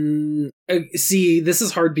 See, this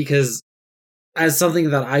is hard because as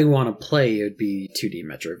something that I want to play, it would be 2D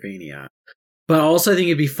Metroidvania. But also I think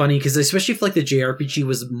it'd be funny because especially if like the JRPG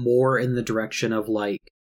was more in the direction of like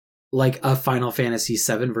a Final Fantasy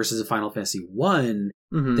VII versus a Final Fantasy 1,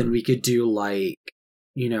 then we could do like,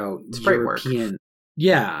 you know, sprite European work.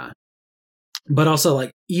 Yeah. But also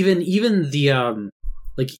like even the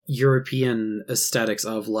like European aesthetics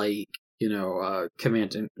of like, you know,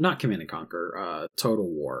 not Command and Conquer, Total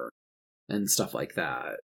War and stuff like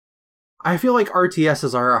that. I feel like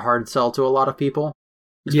RTSs are a hard sell to a lot of people,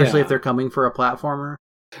 especially if they're coming for a platformer.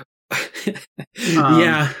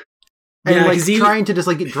 Yeah. And like trying to just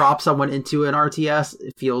like drop someone into an RTS,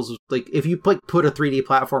 it feels like if you like put a 3D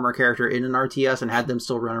platformer character in an RTS and had them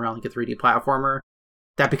still run around like a 3D platformer,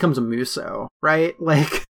 that becomes a Muso, right?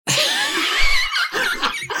 Like,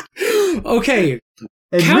 okay.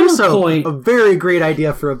 And counterpoint, Muso, a very great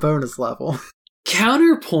idea for a bonus level.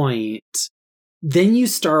 Counterpoint. Then you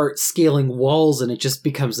start scaling walls and it just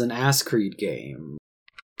becomes an Ass Creed game.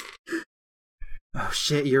 Oh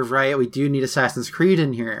shit, you're right. We do need Assassin's Creed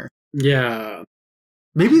in here. Yeah.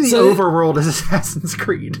 Maybe the overworld is Assassin's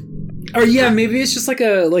Creed. Or yeah, maybe it's just like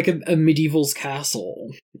a medieval's castle.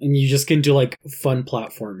 And you just can do like fun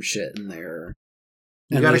platform shit in there.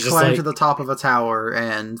 You gotta climb to the top of a tower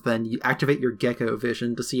and then you activate your gecko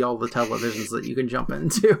vision to see all the televisions that you can jump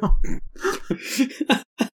into.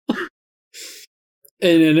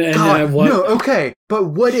 No, okay. But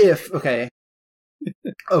what if,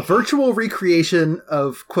 a virtual recreation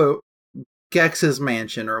of, quote, Gex's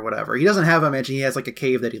mansion or whatever. He doesn't have a mansion, he has like a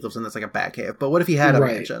cave that he lives in that's like a bat cave. But what if he had a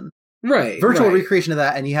mansion? Right. Virtual recreation of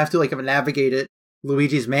that, and you have to like navigate it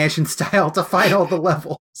Luigi's Mansion style to find all the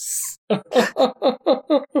levels.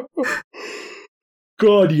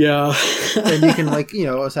 God, yeah. And you can like, you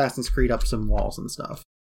know, Assassin's Creed up some walls and stuff.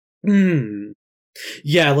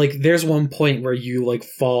 Yeah, like there's one point where you like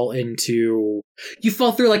fall through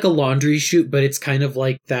like a laundry chute, but it's kind of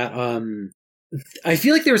like that I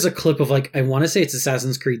feel like there's a clip of like, I want to say it's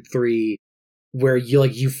Assassin's Creed 3 where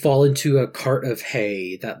you fall into a cart of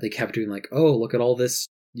hay that they kept doing like, oh, look at all this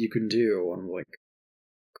you can do. And I'm like,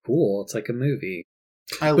 cool, it's like a movie.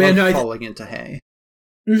 I love falling into hay.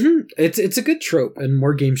 It's a good trope and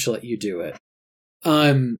more games should let you do it.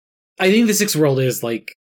 I think the Sixth World is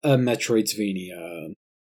like a Metroidvania.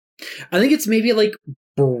 I think it's maybe like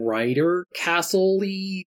brighter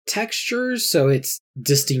castle-y textures, so it's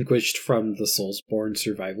distinguished from the Soulsborne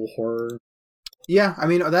survival horror. Yeah, I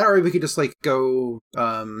mean that, or we could just like go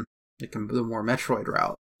like the more Metroid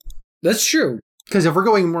route. That's true. Because if we're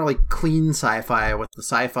going more like clean sci-fi with the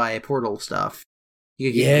sci-fi Portal stuff,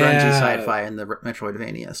 you could get grungy sci-fi and the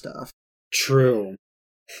Metroidvania stuff. True.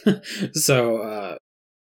 So,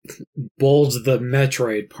 bold the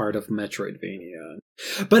Metroid part of Metroidvania.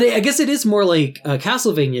 But I guess it is more like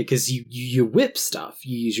Castlevania because you whip stuff.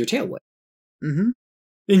 You use your tail whip.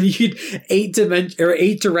 And you get eight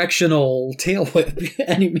directional tail whip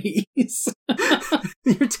enemies.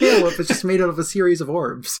 Your tail whip is just made out of a series of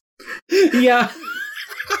orbs. Yeah.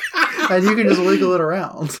 And you can just wiggle it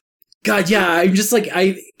around. God, yeah, I'm just like,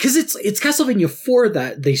 because it's Castlevania 4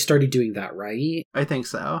 that they started doing that, right? I think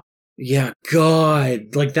so. Yeah,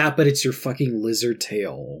 God, like that, but it's your fucking lizard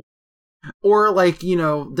tail. Or like,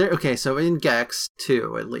 okay, so in Gex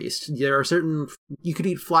 2, at least, there are certain, you could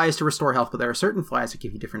eat flies to restore health, but there are certain flies that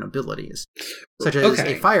give you different abilities. Such as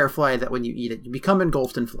a firefly that when you eat it, you become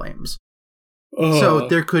engulfed in flames. So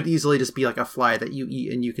there could easily just be like a fly that you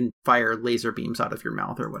eat and you can fire laser beams out of your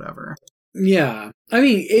mouth or whatever. Yeah. I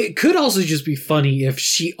mean, it could also just be funny if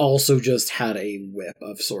she also just had a whip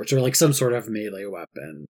of sorts, or like some sort of melee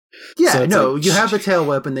weapon. Yeah, so no, like, you have the tail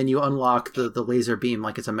whip and then you unlock the laser beam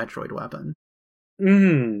like it's a Metroid weapon.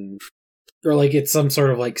 Or like it's some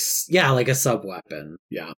sort of like a sub weapon.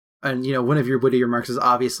 Yeah. And one of your Whittier marks is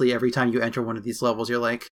obviously every time you enter one of these levels, you're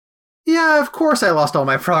like, yeah, of course I lost all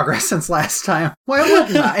my progress since last time. Why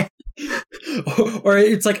wouldn't I? Or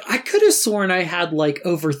it's like, I could have sworn I had like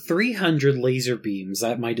over 300 laser beams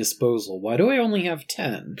at my disposal. Why do I only have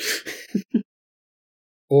 10?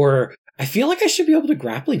 Or I feel like I should be able to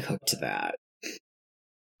grappling hook to that.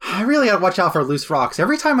 I really gotta watch out for loose rocks.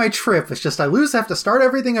 Every time I trip, it's just I have to start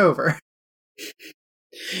everything over.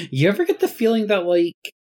 You ever get the feeling that like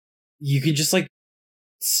you can just like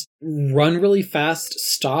run really fast,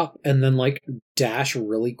 stop, and then like dash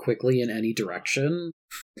really quickly in any direction?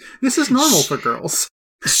 This is normal for girls.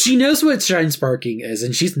 She knows what shine sparking is,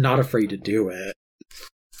 and she's not afraid to do it.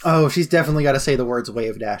 Oh, she's definitely got to say the words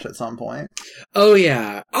wave dash at some point. Oh,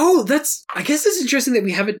 yeah. Oh, I guess it's interesting that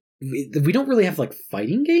we don't really have, like,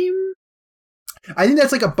 fighting game? I think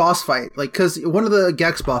that's like a boss fight. Like, because one of the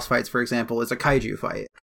Gex boss fights, for example, is a kaiju fight.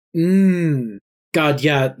 God,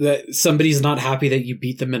 yeah. Somebody's not happy that you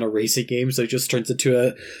beat them in a racing game, so it just turns into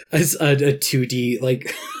a 2D,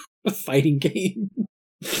 like, fighting game.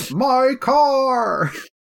 My car!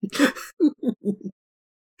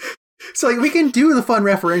 So, like, we can do the fun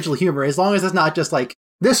referential humor as long as it's not just like,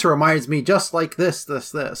 this reminds me just like this.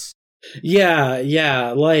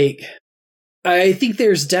 Yeah, like, I think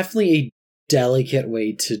there's definitely a delicate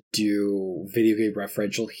way to do video game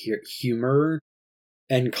referential humor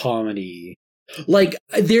and comedy. Like,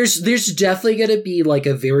 there's definitely gonna be, like,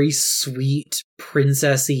 a very sweet,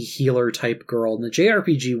 princessy healer type girl in the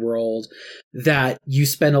JRPG world that you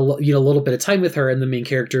spend a little bit of time with her, and the main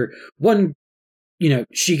character,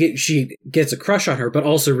 she gets a crush on her, but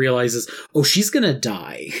also realizes, oh, she's gonna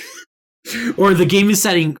die. Or the game is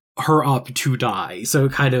setting her up to die, so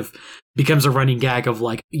it kind of becomes a running gag of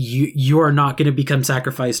like, you are not gonna become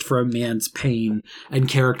sacrificed for a man's pain and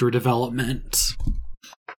character development.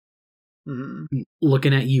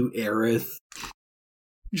 Looking at you, Aerith.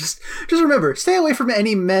 Just remember, stay away from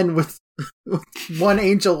any men with one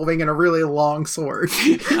angel wing and a really long sword.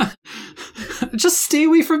 Just stay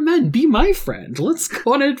away from men. Be my friend. Let's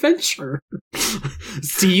go on an adventure.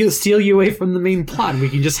 Steal you away from the main plot. We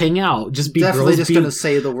can just hang out. Just be definitely girls. Just gonna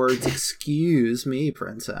say the words, "Excuse me,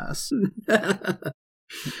 princess."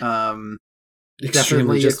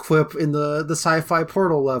 Definitely equip in the sci-fi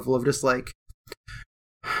portal level of just like,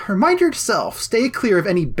 remind yourself, stay clear of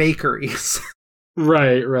any bakeries.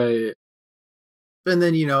 Right. And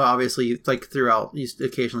then, obviously, like, throughout, you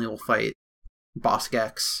occasionally will fight Boss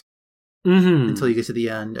Gex until you get to the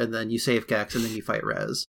end, and then you save Gex, and then you fight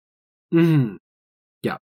Rez. Yeah.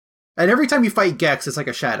 And every time you fight Gex, it's like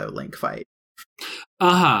a Shadow Link fight.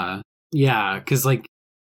 Yeah, because, like,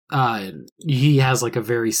 he has, like,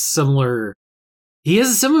 a similar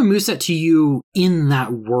moveset to you in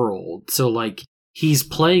that world. So, like, he's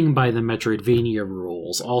playing by the Metroidvania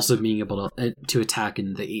rules, also being able to attack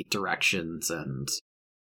in the 8 directions. And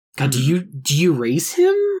God, do you race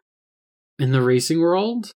him in the racing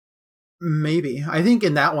world? Maybe. I think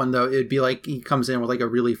in that one though, it'd be like he comes in with like a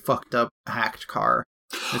really fucked up hacked car.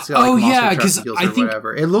 It's got, like, yeah, because I think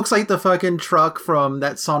whatever. It looks like the fucking truck from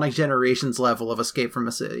that Sonic Generations level of Escape from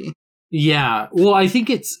a City. Yeah. Well, I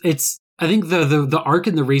think I think the arc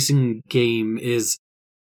in the racing game is,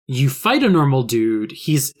 you fight a normal dude,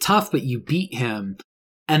 he's tough, but you beat him,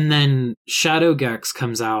 and then Shadow Gex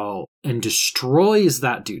comes out and destroys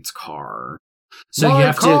that dude's car. So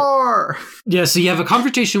so you have a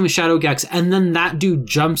confrontation with Shadow Gex, and then that dude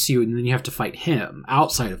jumps you, and then you have to fight him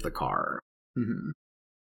outside of the car.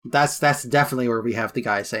 That's definitely where we have the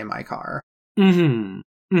guy say my car. Oh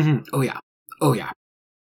yeah.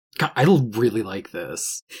 God, I really like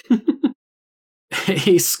this.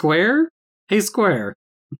 Hey Square.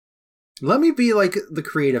 Let me be like the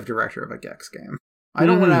creative director of a Gex game. I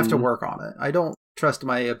don't want to have to work on it. I don't trust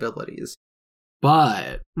my abilities.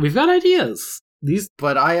 But we've got ideas.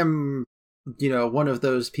 But I am, one of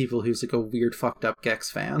those people who's like a weird fucked up Gex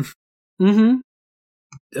fan. Mm-hmm.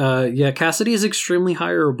 Yeah, Cassidy is extremely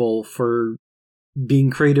hireable for being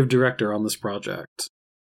creative director on this project.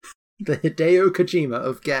 The Hideo Kojima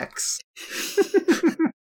of Gex.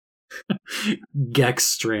 Gex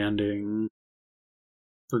Stranding.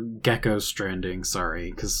 Or Gecko Stranding,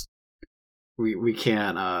 sorry, because we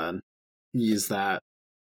can't use that.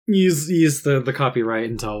 Use the copyright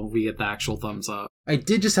until we get the actual thumbs up. I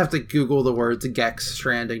did just have to Google the words Gex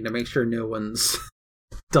Stranding to make sure no one's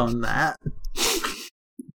done that.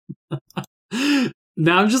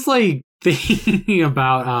 Now I'm just like thinking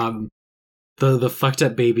about the fucked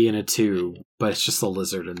up baby in a tube, but it's just a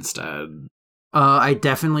lizard instead. I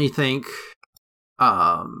definitely think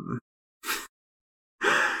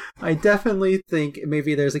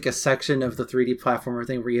maybe there's like a section of the 3D platformer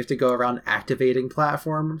thing where you have to go around activating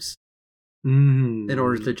platforms in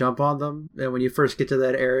order to jump on them. And when you first get to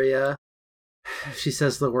that area, she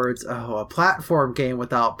says the words, a platform game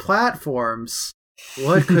without platforms.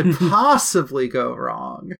 What could possibly go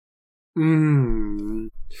wrong?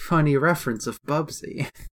 Funny reference of Bubsy.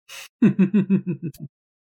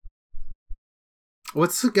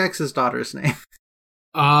 What's Gex's daughter's name?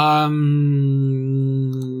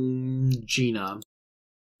 Gina.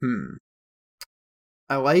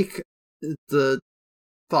 I like the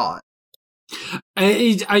thought.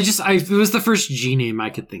 It was the first G name I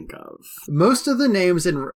could think of. Most of the names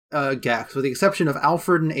in Gex, with the exception of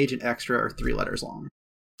Alfred and Agent Extra, are 3 letters long.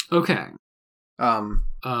 Okay.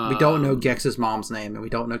 We don't know Gex's mom's name, and we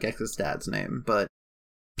don't know Gex's dad's name, but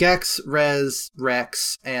Gex, Rez,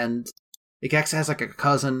 Rex, and Gex has like a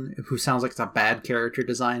cousin who sounds like it's a bad character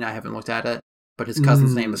design. I haven't looked at it, but his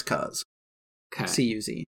cousin's name is Cuz. Okay.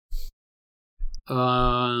 C-U-Z.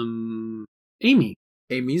 Amy.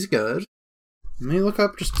 Amy's good. Let me look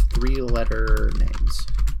up just 3-letter names.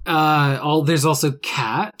 There's also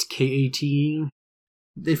Cat, K-A-T.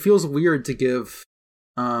 It feels weird to give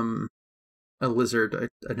a lizard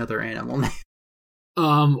another animal name.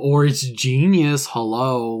 Or it's Genius.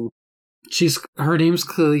 Hello. Her name's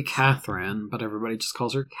clearly Catherine, but everybody just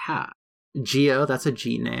calls her Cat. Gia, that's a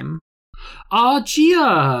G name.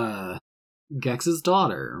 Gia! Gex's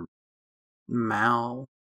daughter. Mal,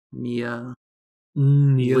 Mia,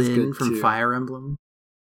 Mia's Lynn good from too. Fire Emblem.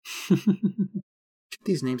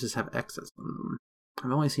 These names just have X's on them.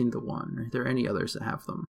 I've only seen the one. Are there any others that have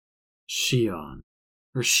them? Shion.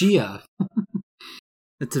 Or Shia.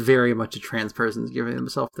 It's very much a trans person giving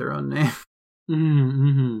themselves their own name.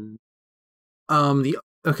 Mm-hmm.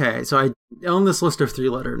 Okay, so on this list of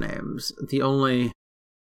 3-letter names, the only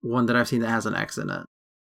one that I've seen that has an X in it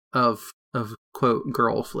of quote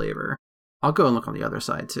girl flavor. I'll go and look on the other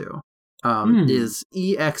side too. Is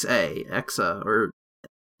EXA, Exa, or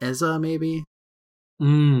Eza maybe?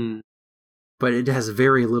 But it has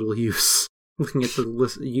very little use. Looking at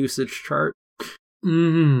the usage chart.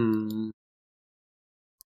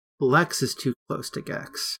 Lex is too close to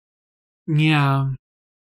Gex. Yeah.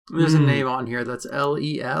 There's a name on here that's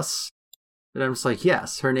L-E-S. And I'm just like,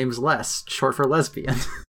 yes, her name's Les, short for lesbian.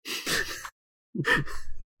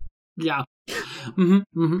 Yeah. I'm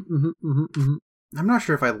not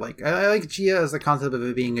sure if I like Gia as the concept of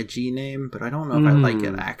it being a G name, but I don't know if I like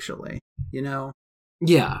it actually.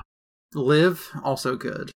 Yeah. Liv, also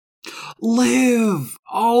good. Liv!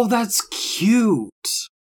 Oh, that's cute!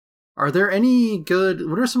 Are there any good...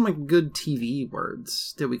 What are some good TV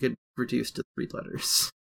words that we could reduce to 3 letters?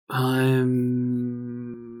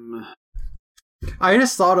 I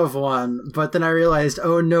just thought of one, but then I realized,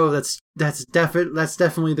 oh no, that's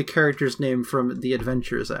definitely the character's name from the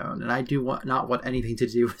Adventure Zone, and I do not want anything to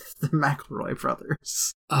do with the McElroy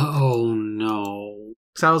brothers. Oh no.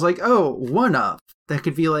 So I was like, oh, 1-Up. That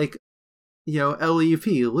could be like,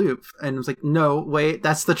 L-U-P, Loop. And I was like, no, wait,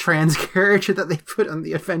 that's the trans character that they put on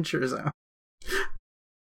the Adventure Zone.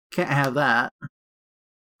 Can't have that.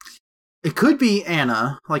 It could be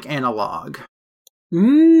Anna, like Analog.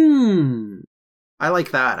 I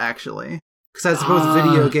like that, actually. Because that's both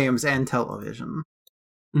video games and television.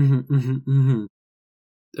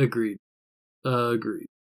 Agreed.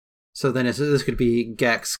 So then this could be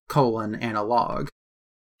Gex : Analog.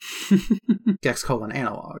 Gex :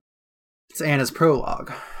 Analog. It's Anna's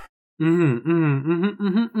prologue.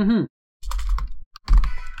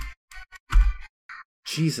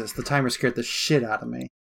 Jesus, the timer scared the shit out of me.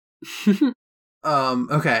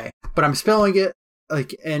 Okay. But I'm spelling it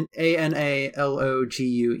like Analogue,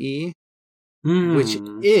 which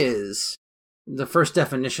is the first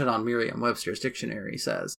definition on Merriam-Webster's dictionary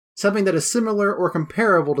says Something that is similar or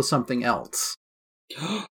comparable to something else.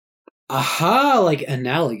 Aha, like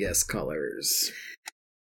analogous colors.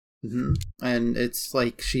 Mm-hmm. And it's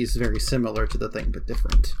like she's very similar to the thing, but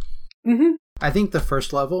different. Mm-hmm. I think the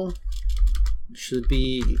first level should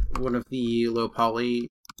be one of the low poly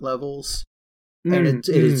levels. And it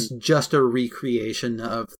is just a recreation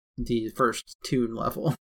of the first Toon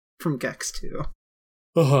level from Gex 2.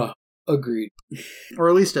 Uh-huh. Agreed. Or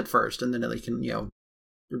at least at first, and then they can,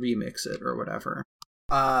 remix it or whatever.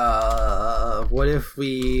 What if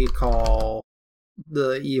we call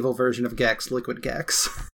the evil version of Gex Liquid Gex?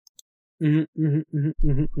 Yeah,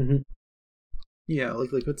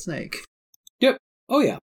 like Liquid Snake. Yep. Oh,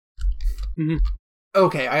 yeah. Mm-hmm.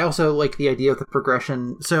 Okay, I also like the idea of the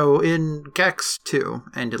progression. So in Gex 2,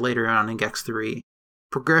 and later on in Gex 3,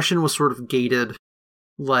 progression was sort of gated.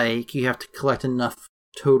 Like, you have to collect enough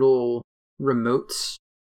total remotes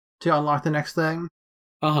to unlock the next thing.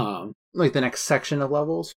 Uh-huh. Like the next section of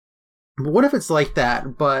levels. But what if it's like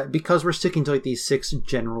that, but because we're sticking to like these 6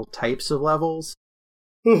 general types of levels,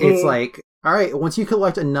 it's like, alright, once you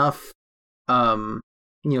collect enough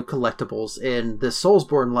collectibles in the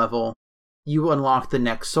Soulsborne level, you unlock the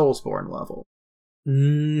next Soulsborne level.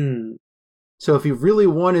 So if you really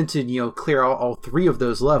wanted to, clear out all 3 of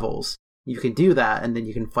those levels, you can do that, and then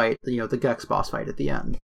you can fight, the Gex boss fight at the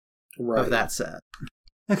end of that set.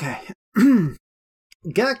 Okay.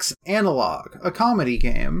 Gex Analog, a comedy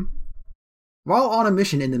game. While on a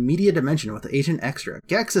mission in the media dimension with Agent Extra,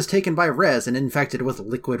 Gex is taken by Rez and infected with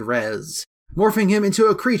Liquid Rez, morphing him into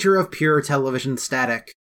a creature of pure television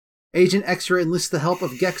static. Agent Extra enlists the help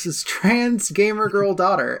of Gex's trans gamer girl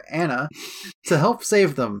daughter, Anna, to help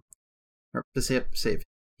save them. Or to save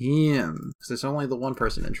him, because there's only the one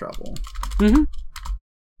person in trouble.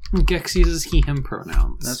 Mm-hmm. Gex uses he/him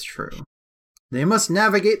pronouns. That's true. They must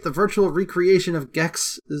navigate the virtual recreation of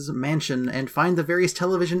Gex's mansion and find the various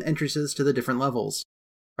television entrances to the different levels.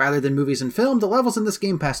 Rather than movies and film, the levels in this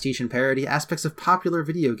game pastiche and parody aspects of popular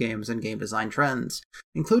video games and game design trends,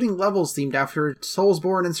 including levels themed after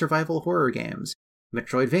Soulsborne and survival horror games,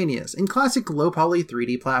 Metroidvanias, and classic low-poly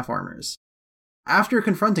 3D platformers. After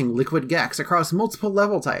confronting Liquid Gex across multiple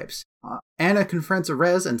level types, Anna confronts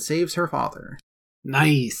Rez and saves her father.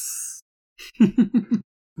 Nice!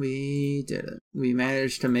 We did it. We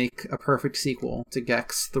managed to make a perfect sequel to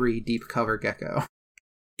Gex 3 Deep Cover Gecko.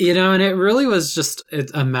 And it really was just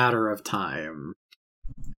a matter of time.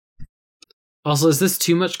 Also, is this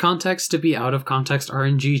too much context to be out of context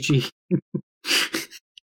RNGG?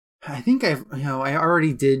 I think I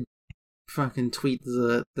already did fucking tweet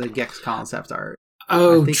the Gex concept art.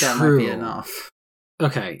 Oh, I think true. That might be enough.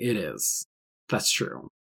 Okay, it is. That's true.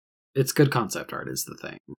 It's good concept art is the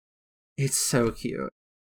thing. It's so cute.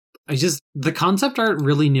 The concept art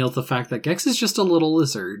really nailed the fact that Gex is just a little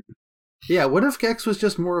lizard. Yeah, what if Gex was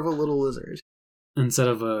just more of a little lizard? Instead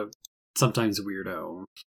of a sometimes weirdo.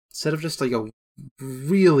 Instead of just like a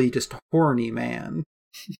really just horny man.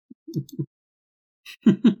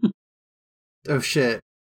 Oh shit.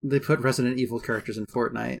 They put Resident Evil characters in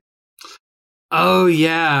Fortnite. Oh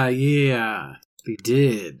yeah. They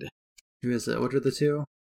did. Who is it? What are the 2?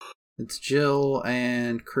 It's Jill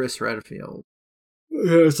and Chris Redfield.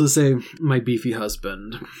 I was to say, my beefy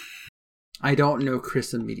husband. I don't know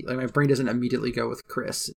Chris immediately. My brain doesn't immediately go with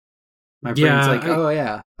Chris. My brain's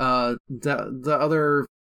the other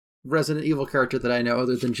Resident Evil character that I know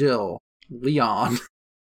other than Jill, Leon.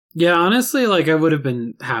 Yeah, honestly, I would have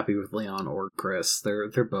been happy with Leon or Chris. They're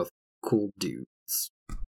both cool dudes.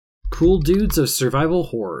 Cool dudes of survival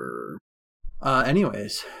horror.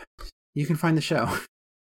 Anyways, you can find the show.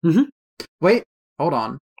 Mm-hmm. Wait, hold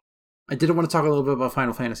on. I did want to talk a little bit about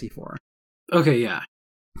Final Fantasy IV. Okay, yeah.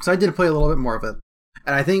 So I did play a little bit more of it.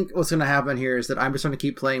 And I think what's going to happen here is that I'm just going to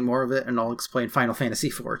keep playing more of it, and I'll explain Final Fantasy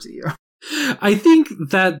IV to you. I think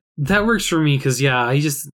that works for me, because, yeah, I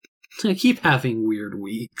keep having weird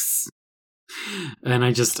weeks. And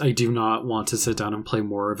I do not want to sit down and play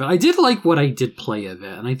more of it. I did like what I did play of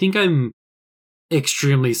it, and I think I'm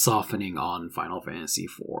extremely softening on Final Fantasy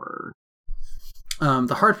IV.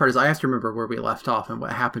 The hard part is I have to remember where we left off and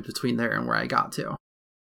what happened between there and where I got to.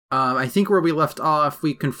 I think where we left off,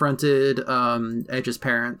 we confronted Edge's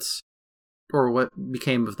parents, or what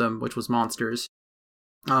became of them, which was monsters.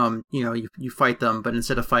 You fight them, but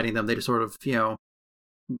instead of fighting them, they just sort of,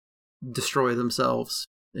 destroy themselves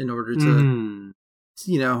in order to,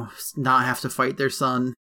 not have to fight their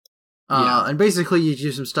son. And basically you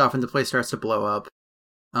do some stuff and the place starts to blow up.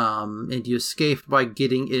 And you escape by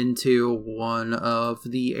getting into one of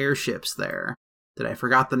the airships there, that I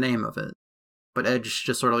forgot the name of it. But Edge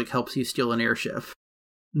just sort of helps you steal an airship.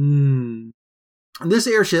 This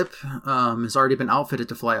airship has already been outfitted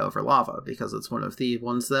to fly over lava because it's one of the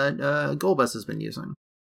ones that Golbez has been using.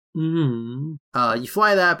 Mm-hmm. You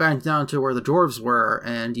fly that back down to where the dwarves were,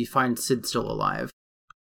 and you find Sid still alive.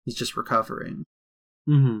 He's just recovering.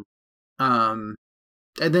 Mm-hmm.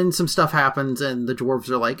 And then some stuff happens, and the dwarves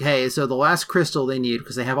are like, hey, so the last crystal they need,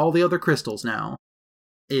 because they have all the other crystals now,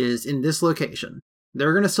 is in this location.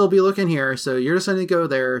 They're going to still be looking here, so you're just going to go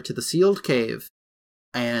there to the sealed cave,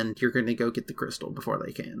 and you're going to go get the crystal before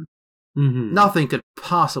they can. Mm-hmm. Nothing could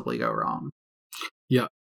possibly go wrong. Yeah.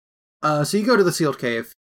 So you go to the sealed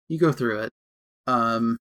cave, you go through it,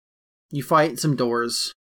 you fight some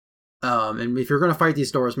doors, and if you're going to fight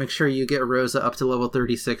these doors, make sure you get Rosa up to level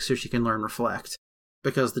 36 so she can learn Reflect.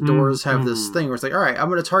 Because the doors have this thing where it's like, alright, I'm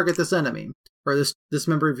going to target this enemy, or this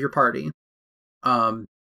member of your party.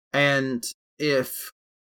 And if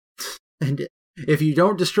you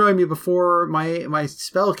don't destroy me before my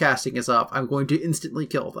spell casting is up, I'm going to instantly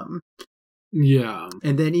kill them. Yeah.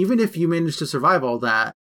 And then even if you manage to survive all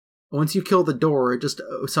that, once you kill the door, it just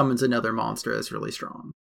summons another monster that's really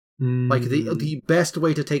strong. Like, the best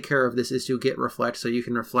way to take care of this is to get Reflect, so you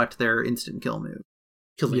can reflect their instant kill move.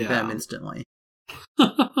 Killing them instantly.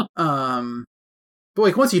 But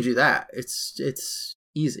like, once you do that, it's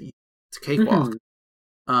easy. It's a cakewalk.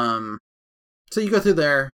 So you go through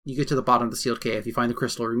there, you get to the bottom of the sealed cave, you find the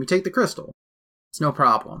crystal room, you take the crystal. It's no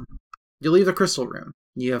problem. You leave the crystal room.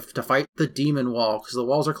 You have to fight the demon wall, because the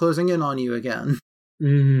walls are closing in on you again.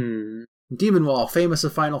 Demon wall, famous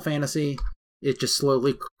of Final Fantasy. It just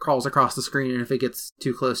slowly crawls across the screen, and if it gets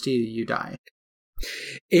too close to you, you die.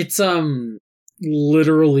 It's,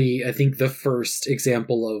 literally, I think, the first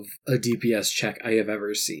example of a DPS check I have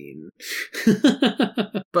ever seen.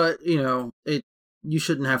 But, you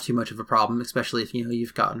shouldn't have too much of a problem, especially if,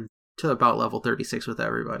 you've gotten to about level 36 with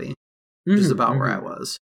everybody. Which is about where I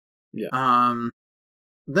was. Yeah.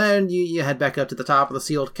 Then you head back up to the top of the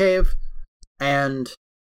sealed cave, and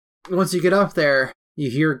once you get up there,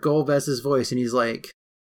 you hear Golbez's voice, and he's like,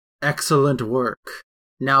 excellent work.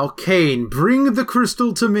 Now, Kain, bring the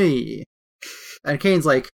crystal to me. And Kane's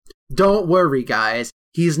like, don't worry, guys.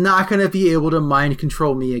 He's not going to be able to mind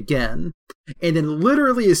control me again. And then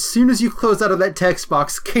literally as soon as you close out of that text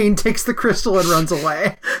box, Kain takes the crystal and runs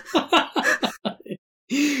away.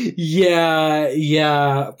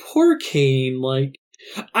 Yeah. Poor Kain. Like,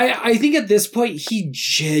 I think at this point he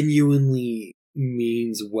genuinely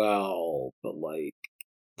means well, but like,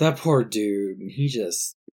 that poor dude, he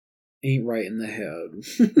just ain't right in the head.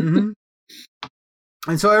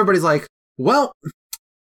 And so everybody's like, well,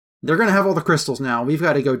 they're going to have all the crystals now. We've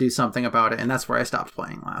got to go do something about it. And that's where I stopped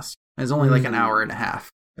playing last. It was only like an hour and a half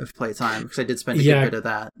of playtime, because I did spend a good bit of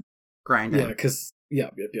that grinding. Yeah, because,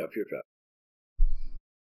 yep.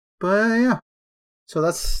 But yeah. So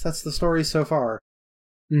that's the story so far.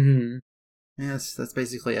 Yes, that's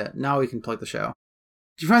basically it. Now we can plug the show.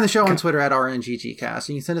 You can find the show on Twitter at RNGGcast.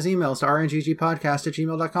 You can send us emails to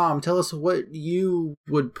rnggpodcast@gmail.com. Tell us what you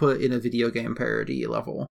would put in a video game parody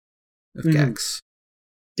level of Gex.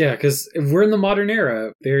 Yeah, because if we're in the modern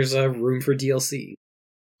era, there's a room for DLC.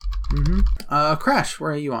 Crash,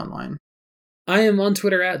 where are you online? I am on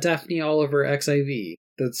Twitter at Daphne Oliver XIV.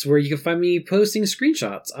 That's where you can find me posting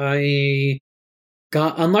screenshots. I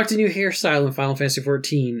unlocked a new hairstyle in Final Fantasy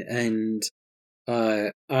XIV, and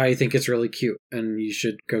I think it's really cute, and you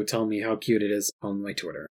should go tell me how cute it is on my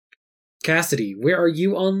Twitter. Cassidy, where are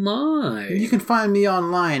you online? You can find me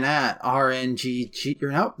online at RNGG.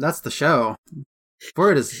 Nope, that's the show.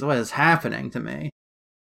 What is happening to me?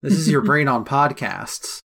 This is your brain on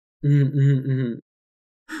podcasts. You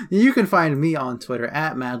can find me on Twitter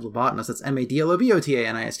at MadLobotanist. That's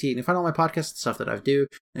MADLOBOTANIST. You can find all my podcasts and stuff that I do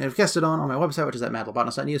and have guested on my website, which is at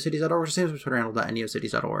madlobotanist.neocities.org, which is the same as my Twitter handle at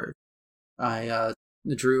neocities.org. I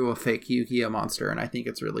drew a fake Yu-Gi-Oh monster, and I think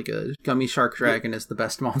it's really good. Gummy Shark Dragon is the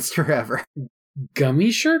best monster ever.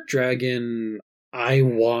 Gummy Shark Dragon, I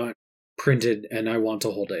want printed, and I want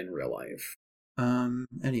to hold it in real life.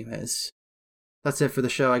 Anyways, that's it for the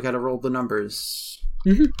show. I gotta roll the numbers.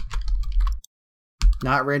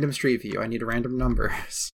 Not random street view. I need a random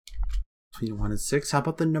numbers. Between 1 and 6. How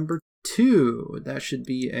about the number 2? That should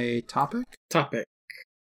be a topic? Topic.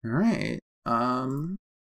 Alright. In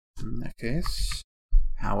that case,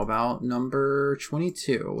 how about number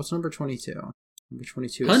 22? What's number 22? Number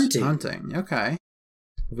 22 is hunting. Okay.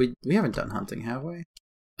 We haven't done hunting, have we?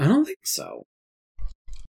 I don't think so.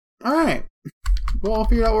 Alright. Well, I'll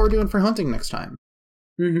figure out what we're doing for hunting next time.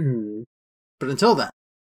 But until then,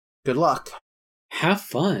 good luck. Have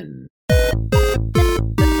fun.